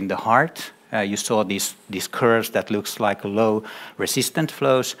flow in the heart. You saw these curves that looks like low resistant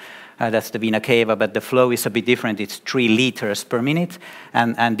flows. That's the vena cava, but the flow is a bit different. It's 3 liters per minute,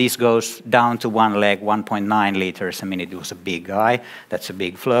 and this goes down to one leg, 1.9 liters a minute. It was a big guy. That's a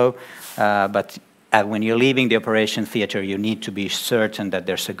big flow. But when you're leaving the operation theater, you need to be certain that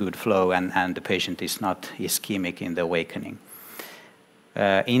there's a good flow and the patient is not ischemic in the awakening.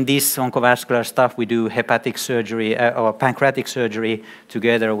 In this oncovascular stuff, we do hepatic surgery or pancreatic surgery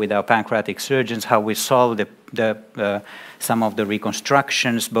together with our pancreatic surgeons, how we solve some of the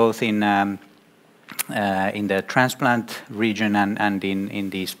reconstructions, both in the transplant region and in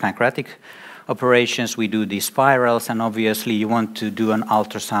these pancreatic operations. We do these spirals, and obviously you want to do an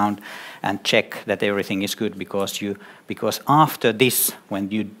ultrasound and check that everything is good, because after this, when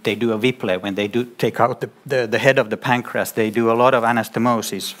they do a Whipple, when they do take out the head of the pancreas, they do a lot of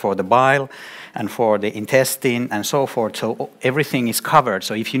anastomosis for the bile and for the intestine and so forth. So everything is covered.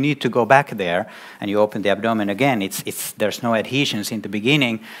 So if you need to go back there and you open the abdomen again, there's no adhesions in the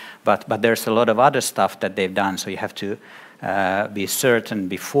beginning, but there's a lot of other stuff that they've done. So you have to be certain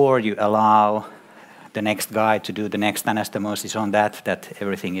before you allow the next guy to do the next anastomosis on that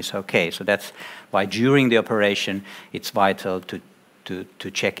everything is okay. So that's why during the operation it's vital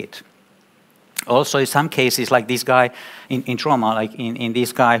to check it. Also, in some cases, like this guy in trauma, like in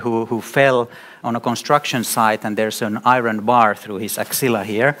this guy who fell on a construction site, and there's an iron bar through his axilla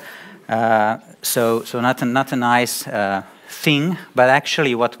here. So not a nice thing, but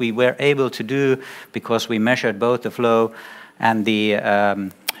actually what we were able to do, because we measured both the flow and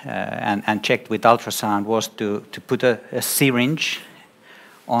the and checked with ultrasound, was to put a syringe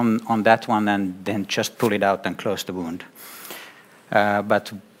on that one and then just pull it out and close the wound.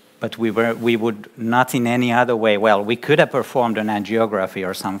 But we would not in any other way. Well, we could have performed an angiography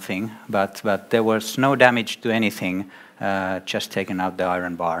or something, but there was no damage to anything, just taking out the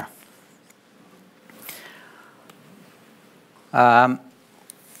iron bar.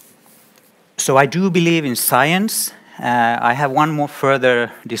 So I do believe in science. I have one more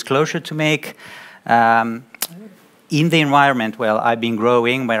further disclosure to make. In the environment where I've been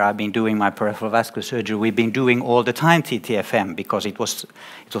growing, where I've been doing my peripheral vascular surgery, we've been doing all the time TTFM, because it was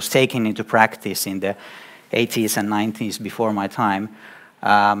taken into practice in the 80s and 90s before my time.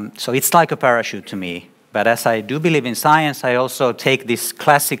 So it's like a parachute to me. But as I do believe in science, I also take this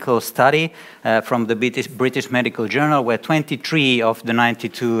classical study from the British Medical Journal, where 23 of the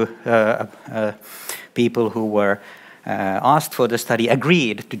 92 people who were asked for the study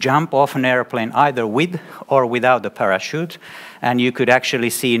agreed to jump off an airplane either with or without the parachute, and you could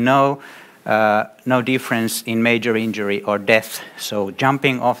actually see no difference in major injury or death. So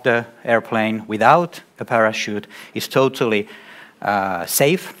jumping off the airplane without a parachute is totally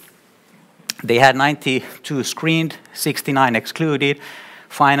safe. They had 92 screened, 69 excluded,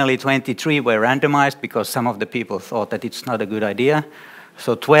 Finally, 23 were randomized because some of the people thought that it's not a good idea.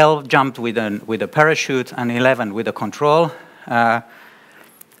 So 12 jumped with a parachute and 11 with a control. 3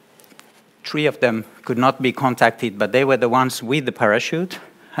 of them could not be contacted, but they were the ones with the parachute,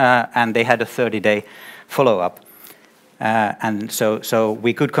 and they had a 30-day follow-up. And so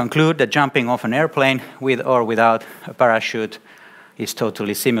we could conclude that jumping off an airplane with or without a parachute is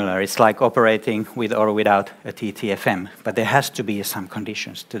totally similar. It's like operating with or without a TTFM, but there has to be some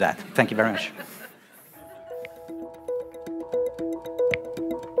conditions to that. Thank you very much.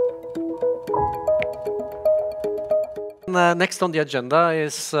 Next on the agenda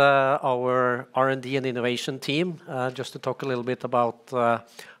is our R&D and innovation team, just to talk a little bit about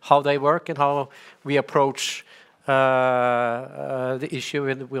how they work and how we approach the issue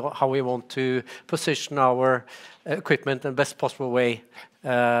and how we want to position our equipment in the best possible way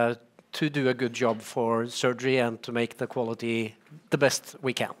to do a good job for surgery and to make the quality the best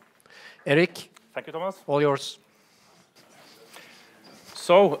we can. Erik? Thank you, Thomas. All yours.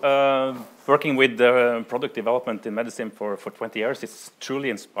 So, working with product development in Medistim for 20 years, it's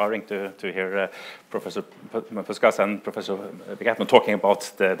truly inspiring to hear Professor Puskas and Professor Vikatmaa talking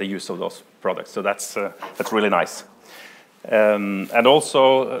about the use of those products. So that's really nice. And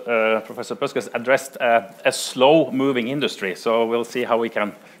also, Professor Puskas addressed a slow-moving industry. So we'll see how we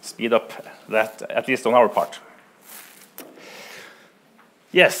can speed up that, at least on our part.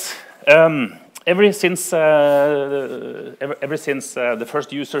 Yes. Ever since the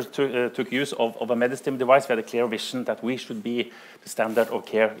first users took use of a Medistim device, we had a clear vision that we should be the standard of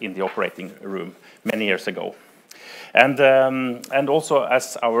care in the operating room many years ago. And also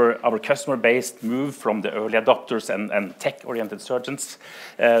as our customer base moved from the early adopters and tech-oriented surgeons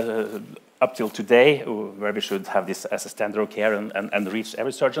up till today, where we should have this as a standard of care and reach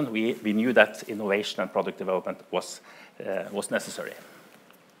every surgeon, we knew that innovation and product development was necessary.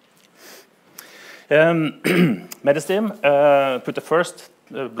 Medistim put the first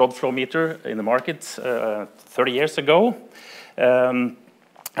blood flow meter in the market 30 years ago, and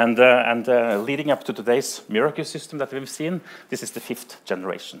leading up to today's Miracle system that we've seen, this is the 5th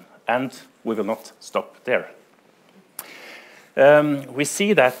generation, and we will not stop there. We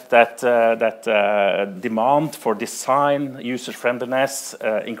see that demand for design, user-friendliness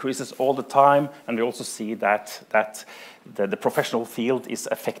increases all the time, and we also see that the professional field is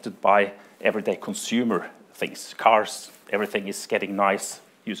affected by everyday consumer things. Cars, everything is getting nice,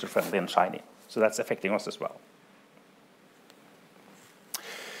 user-friendly and shiny. So that's affecting us as well.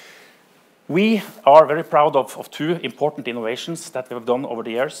 We are very proud of 2 important innovations that we have done over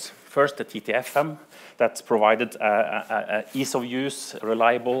the years. First, the TTFM that provided a ease of use,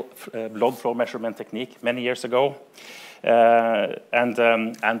 reliable blood flow measurement technique many years ago. And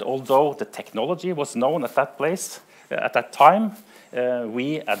although the technology was known at that time,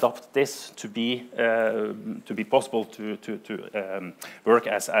 we adopt this to be possible to work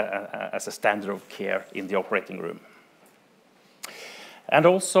as a standard of care in the operating room. And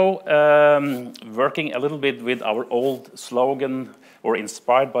also working a little bit with our old slogan, or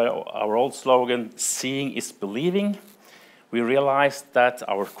inspired by our old slogan, "Seeing is believing," we realized that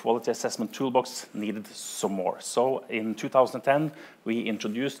our quality assessment toolbox needed some more. So in 2010, we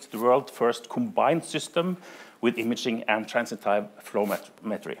introduced the world's first combined system with imaging and transit-time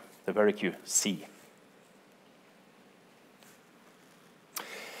flowmetry, the VeriQ-C.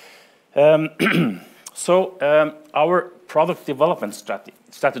 Our product development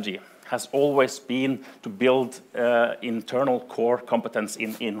strategy has always been to build internal core competence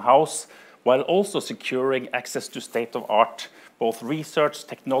in-house, while also securing access to state-of-art, both research,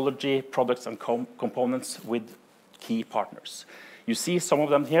 technology, products, and components with key partners. You see some of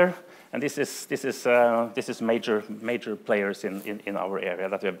them here, and this is major players in our area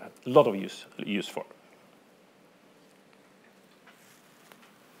that we have a lot of use for.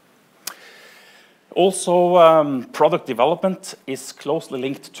 Also, product development is closely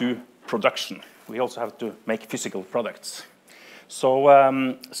linked to production. We also have to make physical products. So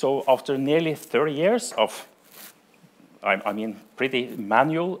after nearly 30 years of, pretty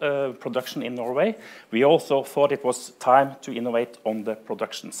manual production in Norway, we also thought it was time to innovate on the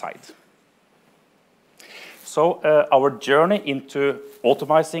production side. So our journey into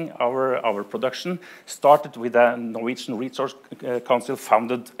optimizing our production started with a Norwegian Research Council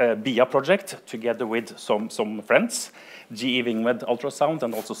founded BIA project together with some friends, GE Wingmed Ultrasound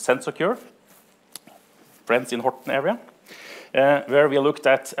and also Sensocure, friends in Horten area. where we looked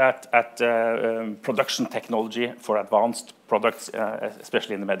at production technology for advanced products,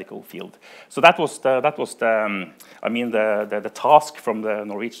 especially in the medical field. So that was the task from the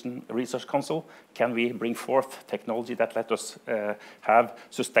Norwegian Research Council. Can we bring forth technology that let us have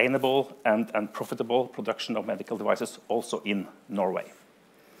sustainable and profitable production of medical devices also in Norway?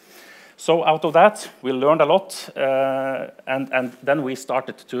 So out of that, we learned a lot, and then we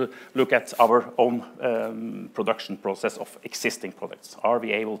started to look at our own production process of existing products. Are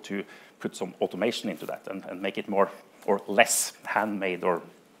we able to put some automation into that and make it more or less handmade or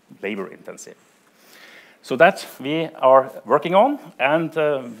labor intensive? So that we are working on, and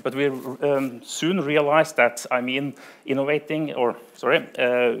but we soon realized that,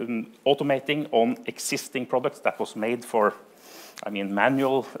 automating on existing products that was made for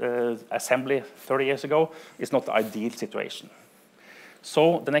manual assembly 30 years ago is not the ideal situation.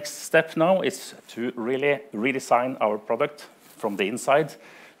 So the next step now is to really redesign our product from the inside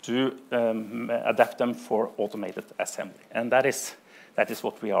to adapt them for automated assembly. And that is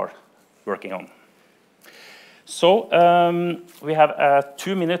what we are working on. So we have a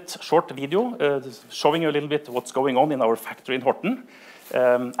 2-minute short video showing you a little bit what's going on in our factory in Horten,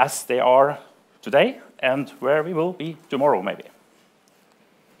 as they are today and where we will be tomorrow maybe.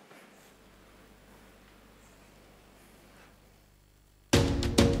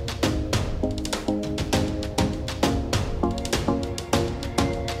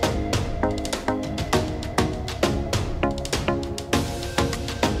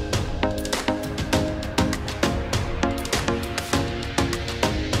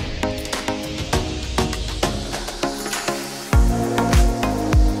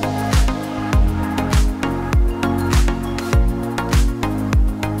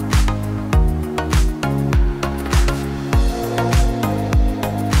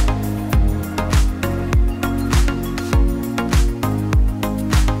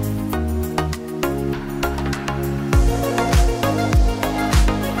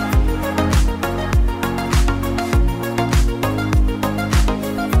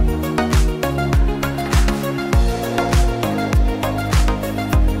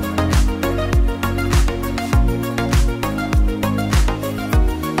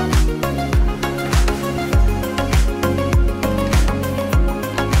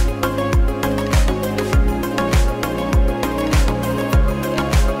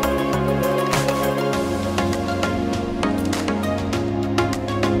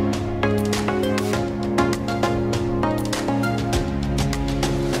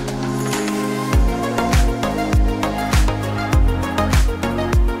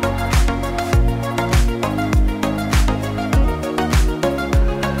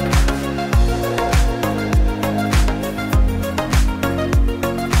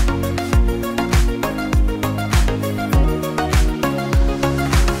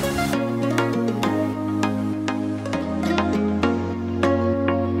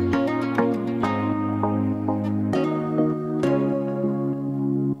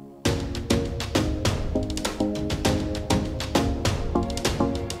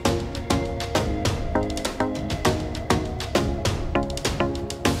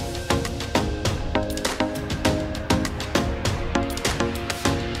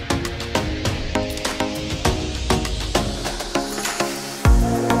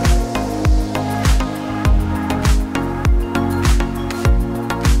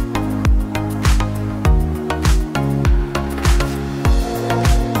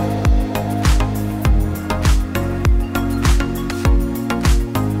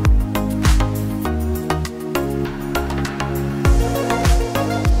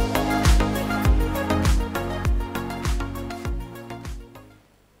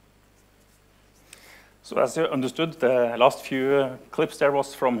 So as you understood, the last few clips there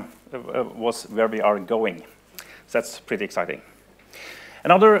was where we are going. So that's pretty exciting.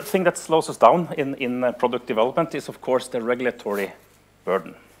 Another thing that slows us down in product development is, of course, the regulatory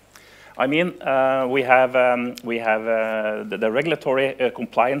burden. I mean, we have the regulatory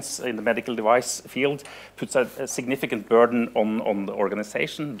compliance in the medical device field puts a significant burden on the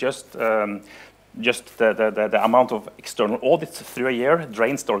organization. Just the amount of external audits through a year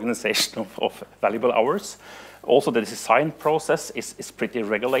drains the organization of valuable hours. Also, the design process is pretty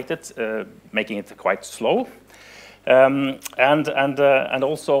regulated, making it quite slow. And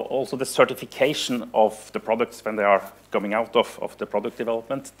also the certification of the products when they are coming out of the product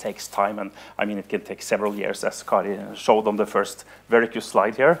development takes time, and I mean it can take several years, as Kari showed on the first very good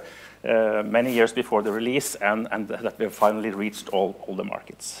slide here, many years before the release, and that we have finally reached all the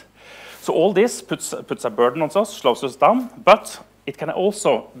markets. So all this puts a burden on us, slows us down, but it can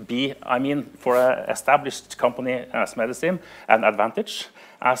also be, I mean, for an established company as Medistim, an advantage,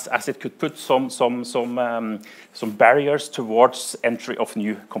 as it could put some barriers towards entry of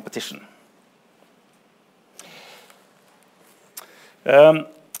new competition.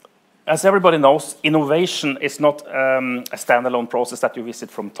 As everybody knows, innovation is not a standalone process that you visit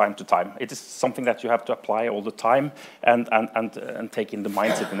from time to time. It is something that you have to apply all the time and take in the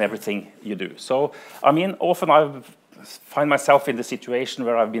mindset in everything you do. So, I mean, often I find myself in the situation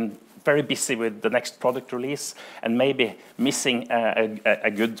where I've been very busy with the next product release and maybe missing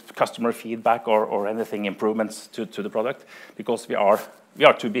a good customer feedback or anything improvements to the product because we are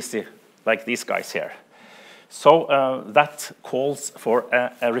too busy, like these guys here. So that calls for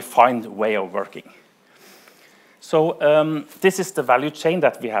a refined way of working. So this is the value chain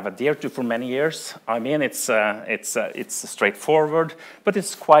that we have adhered to for many years. I mean, it's straightforward, but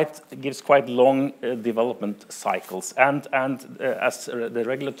it gives quite long development cycles. And as the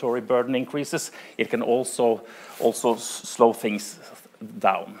regulatory burden increases, it can also slow things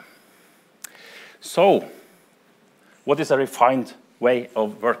down. So, what is a refined way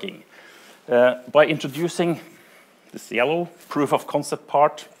of working? By introducing this yellow proof of concept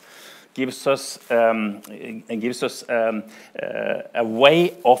part, gives us a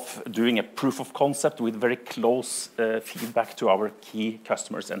way of doing a proof of concept with very close feedback to our key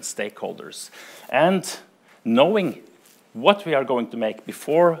customers and stakeholders. And knowing what we are going to make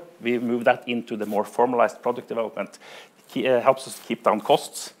before we move that into the more formalized product development helps us keep down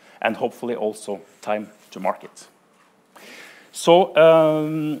costs and hopefully also time to market. So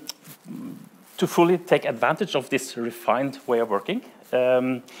to fully take advantage of this refined way of working,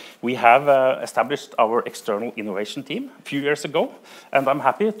 we have established our external innovation team a few years ago, and I'm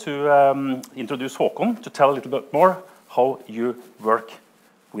happy to introduce Håkon to tell a little bit more how you work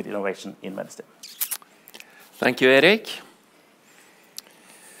with innovation in Medistim. Thank you, Erik.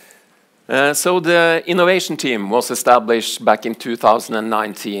 So the innovation team was established back in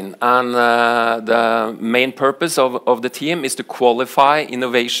 2019, and the main purpose of the team is to qualify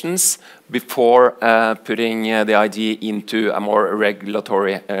innovations before putting the idea into a more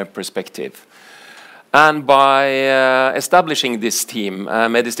regulatory perspective. And by establishing this team,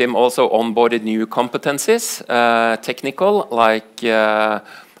 Medistim also onboarded new competencies, technical, like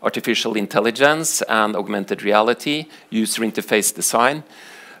artificial intelligence and augmented reality, user interface design,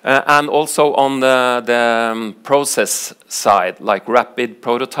 and also on the process side, like rapid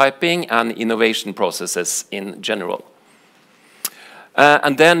prototyping and innovation processes in general.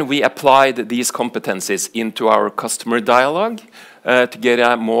 And then we applied these competencies into our customer dialogue to get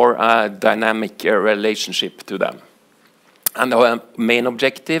a more dynamic relationship to them. And our main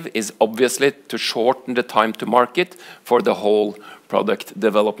objective is obviously to shorten the time to market for the whole product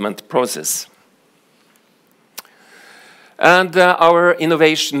development process. And our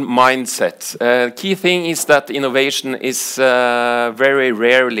innovation mindset. Key thing is that innovation is very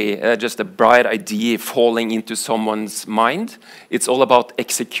rarely just a bright idea falling into someone's mind. It's all about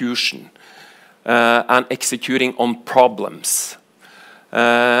execution and executing on problems.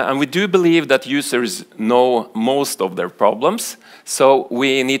 And we do believe that users know most of their problems, so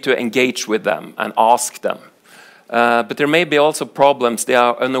we need to engage with them and ask them. But there may be also problems they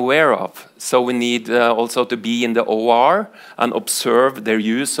are unaware of, so we need also to be in the OR and observe their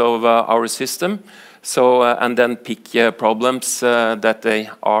use of our system, so and then pick problems that they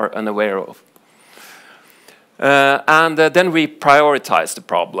are unaware of. And then we prioritize the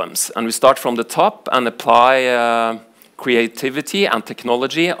problems, and we start from the top and apply creativity and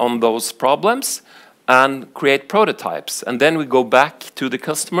technology on those problems and create prototypes. And then we go back to the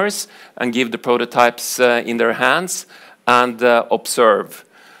customers and give the prototypes in their hands and observe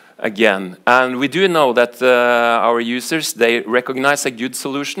again. And we do know that our users, they recognize a good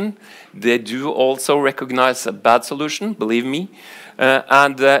solution. They do also recognize a bad solution, believe me.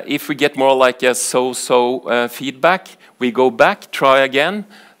 And if we get more like a so-so feedback, we go back, try again,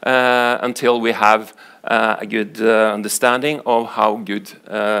 until we have a good understanding of how good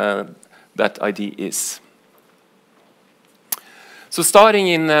that idea is. So starting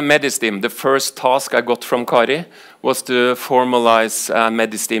in Medistim, the first task I got from Kari was to formalize a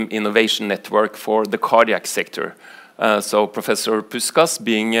Medistim innovation network for the cardiac sector. So Professor Puskas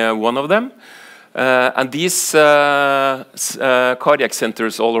being one of them. And these cardiac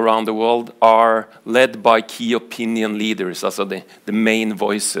centers all around the world are led by key opinion leaders, also the main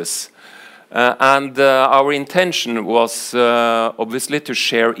voices. And our intention was obviously to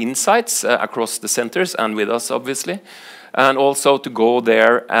share insights across the centers and with us, obviously, and also to go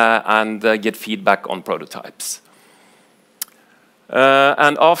there and get feedback on prototypes.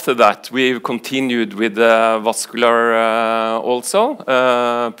 And after that, we've continued with vascular also.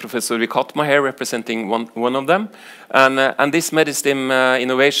 Professor Vikatmaa here representing one of them. And this Medistim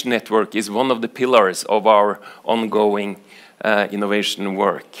Innovation Network is one of the pillars of our ongoing innovation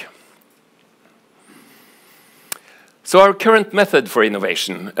work. So our current method for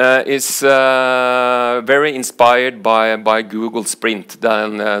innovation is very inspired by Google Sprint,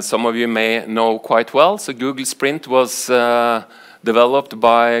 that some of you may know quite well. So Google Sprint was developed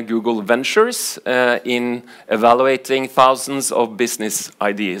by Google Ventures in evaluating thousands of business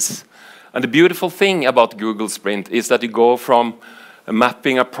ideas. And the beautiful thing about Google Sprint is that you go from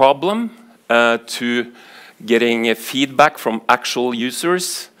mapping a problem to getting feedback from actual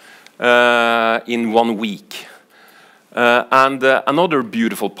users in 1 week. Another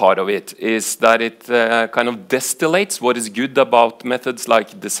beautiful part of it is that it kind of distillates what is good about methods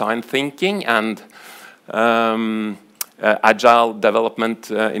like design thinking and agile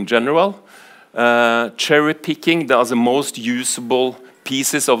development in general, cherry picking the most usable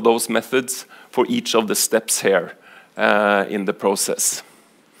pieces of those methods for each of the steps here in the process.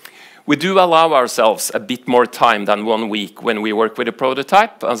 We do allow ourselves a bit more time than 1 week when we work with a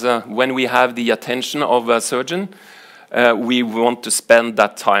prototype, as when we have the attention of a surgeon. We want to spend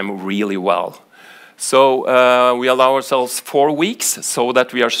that time really well. So we allow ourselves 4 weeks so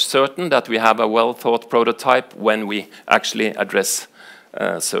that we are certain that we have a well-thought prototype when we actually address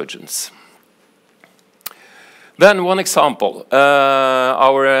surgeons. Then one example,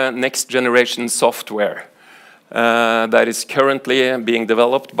 our next generation software that is currently being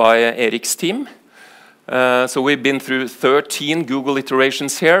developed by Erik's team. So we've been through 13 Google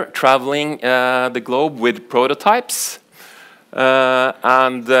iterations here, traveling the globe with prototypes.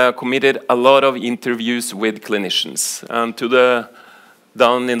 And committed a lot of interviews with clinicians. And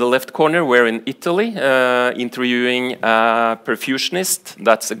down in the left corner, we're in Italy, interviewing a perfusionist.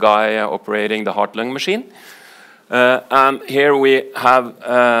 That's a guy operating the heart-lung machine. And here we have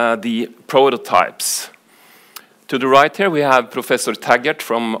the prototypes. To the right here, we have Professor Taggart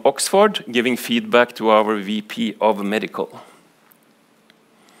from Oxford giving feedback to our VP of Medical.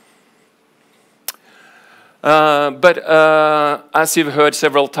 As you've heard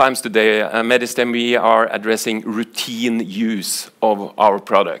several times today, at Medistim, we are addressing routine use of our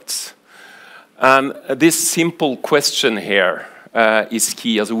products. And this simple question here is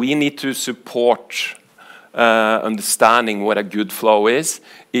key, as we need to support understanding what a good flow is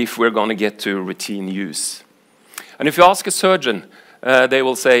if we're going to get to routine use. And if you ask a surgeon, they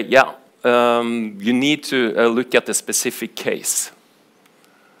will say, yeah, you need to look at the specific case.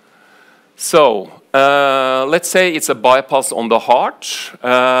 So, let's say it's a bypass on the heart,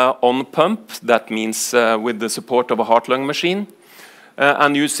 on pump, that means with the support of a heart-lung machine,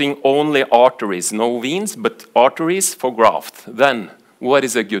 and using only arteries, no veins, but arteries for graft. Then, what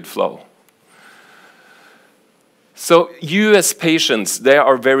is a good flow? So, US patients, they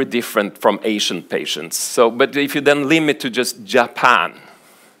are very different from Asian patients. So, but if you then limit to just Japan,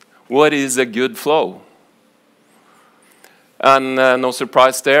 what is a good flow? And no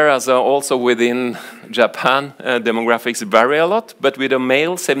surprise there, as also within Japan, demographics vary a lot. But with a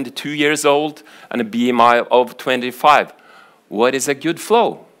male, 72 years old, and a BMI of 25, what is a good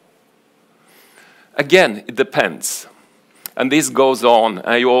flow? Again, it depends. And this goes on.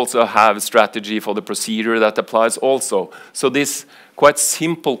 You also have a strategy for the procedure that applies also. So this quite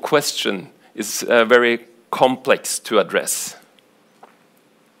simple question is very complex to address.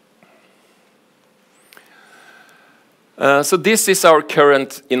 So this is our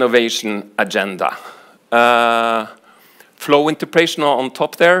current innovation agenda. Flow interpretation on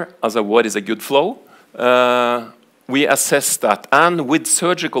top there, as a what is a good flow. We assess that, and with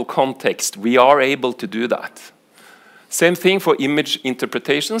surgical context, we are able to do that. Same thing for image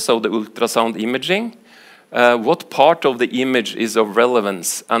interpretation, so the ultrasound imaging. What part of the image is of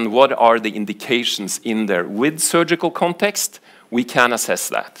relevance, and what are the indications in there? With surgical context, we can assess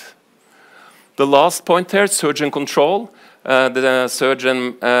that. The last point here, surgeon control. The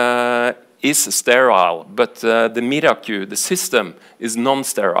surgeon is sterile, but the MiraQ, the system, is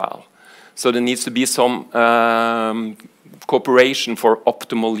non-sterile. So there needs to be some cooperation for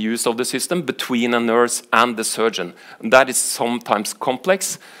optimal use of the system between a nurse and the surgeon. And that is sometimes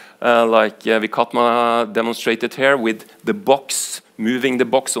complex, like Vikatmaa demonstrated here with the box, moving the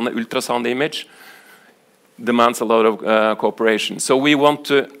box on the ultrasound image, demands a lot of cooperation. So we want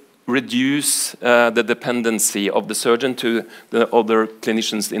to reduce the dependency of the surgeon to the other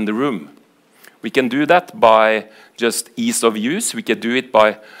clinicians in the room. We can do that by just ease of use. We can do it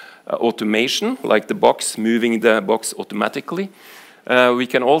by automation, like the box, moving the box automatically. We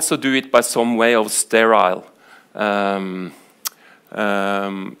can also do it by some way of sterile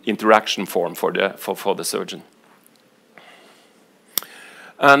interaction form for the surgeon.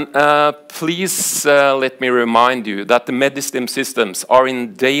 And please let me remind you that the Medistim systems are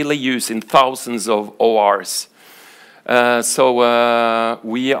in daily use in thousands of ORs. So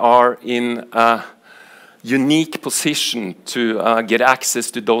we are in a unique position to get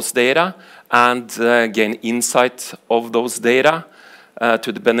access to those data and gain insight of those data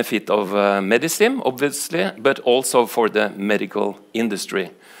to the benefit of Medistim, obviously, but also for the medical industry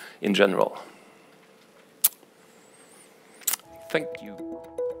in general. Thank you.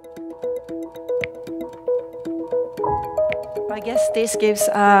 I guess this gives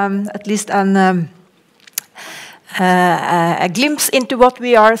at least a glimpse into what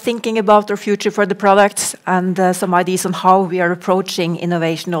we are thinking about our future for the products and some ideas on how we are approaching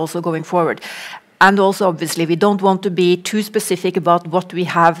innovation also going forward. And also, obviously, we don't want to be too specific about what we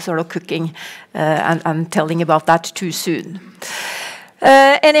have sort of cooking and telling about that too soon.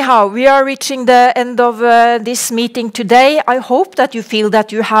 Anyhow, we are reaching the end of this meeting today. I hope that you feel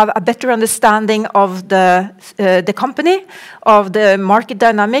that you have a better understanding of the company, of the market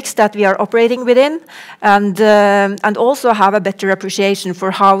dynamics that we are operating within, and also have a better appreciation for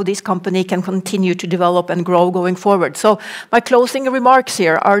how this company can continue to develop and grow going forward. So my closing remarks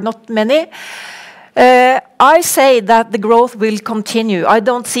here are not many. I say that the growth will continue. I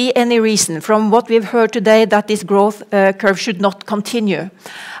don't see any reason from what we've heard today that this growth curve should not continue.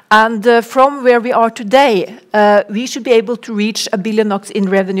 And from where we are today, we should be able to reach 1 billion NOK in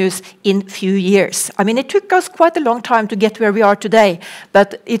revenues in few years. I mean, it took us quite a long time to get where we are today,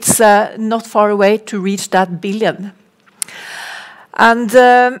 but it's not far away to reach that billion. And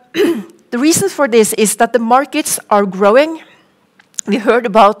the reason for this is that the markets are growing. We heard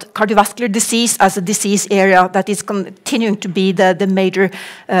about cardiovascular disease as a disease area that is continuing to be the major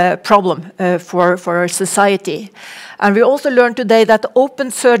problem for our society. And we also learned today that the open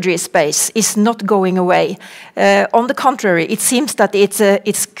surgery space is not going away. On the contrary, it seems that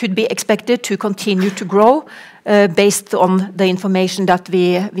it could be expected to continue to grow based on the information that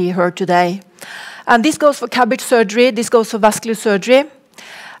we heard today. And this goes for CABG surgery, this goes for vascular surgery.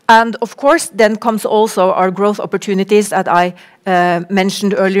 And of course, then comes also our growth opportunities that I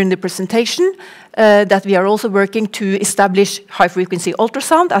mentioned earlier in the presentation, that we are also working to establish high-frequency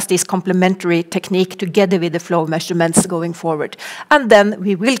ultrasound as this complementary technique together with the flow measurements going forward. And then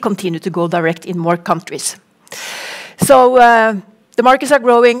we will continue to go direct in more countries. So the markets are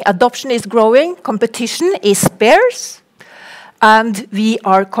growing, adoption is growing, competition is scarce, and we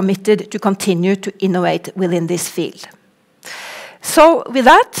are committed to continue to innovate within this field. So with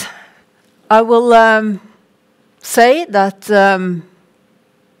that, I will say that,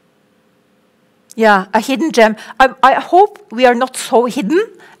 yeah, a hidden gem. I hope we are not so hidden,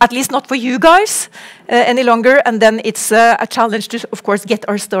 at least not for you guys any longer. And then it's a challenge to, of course, get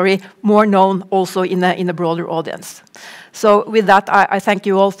our story more known also in a broader audience. So with that, I thank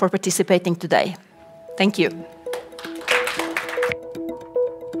you all for participating today. Thank you.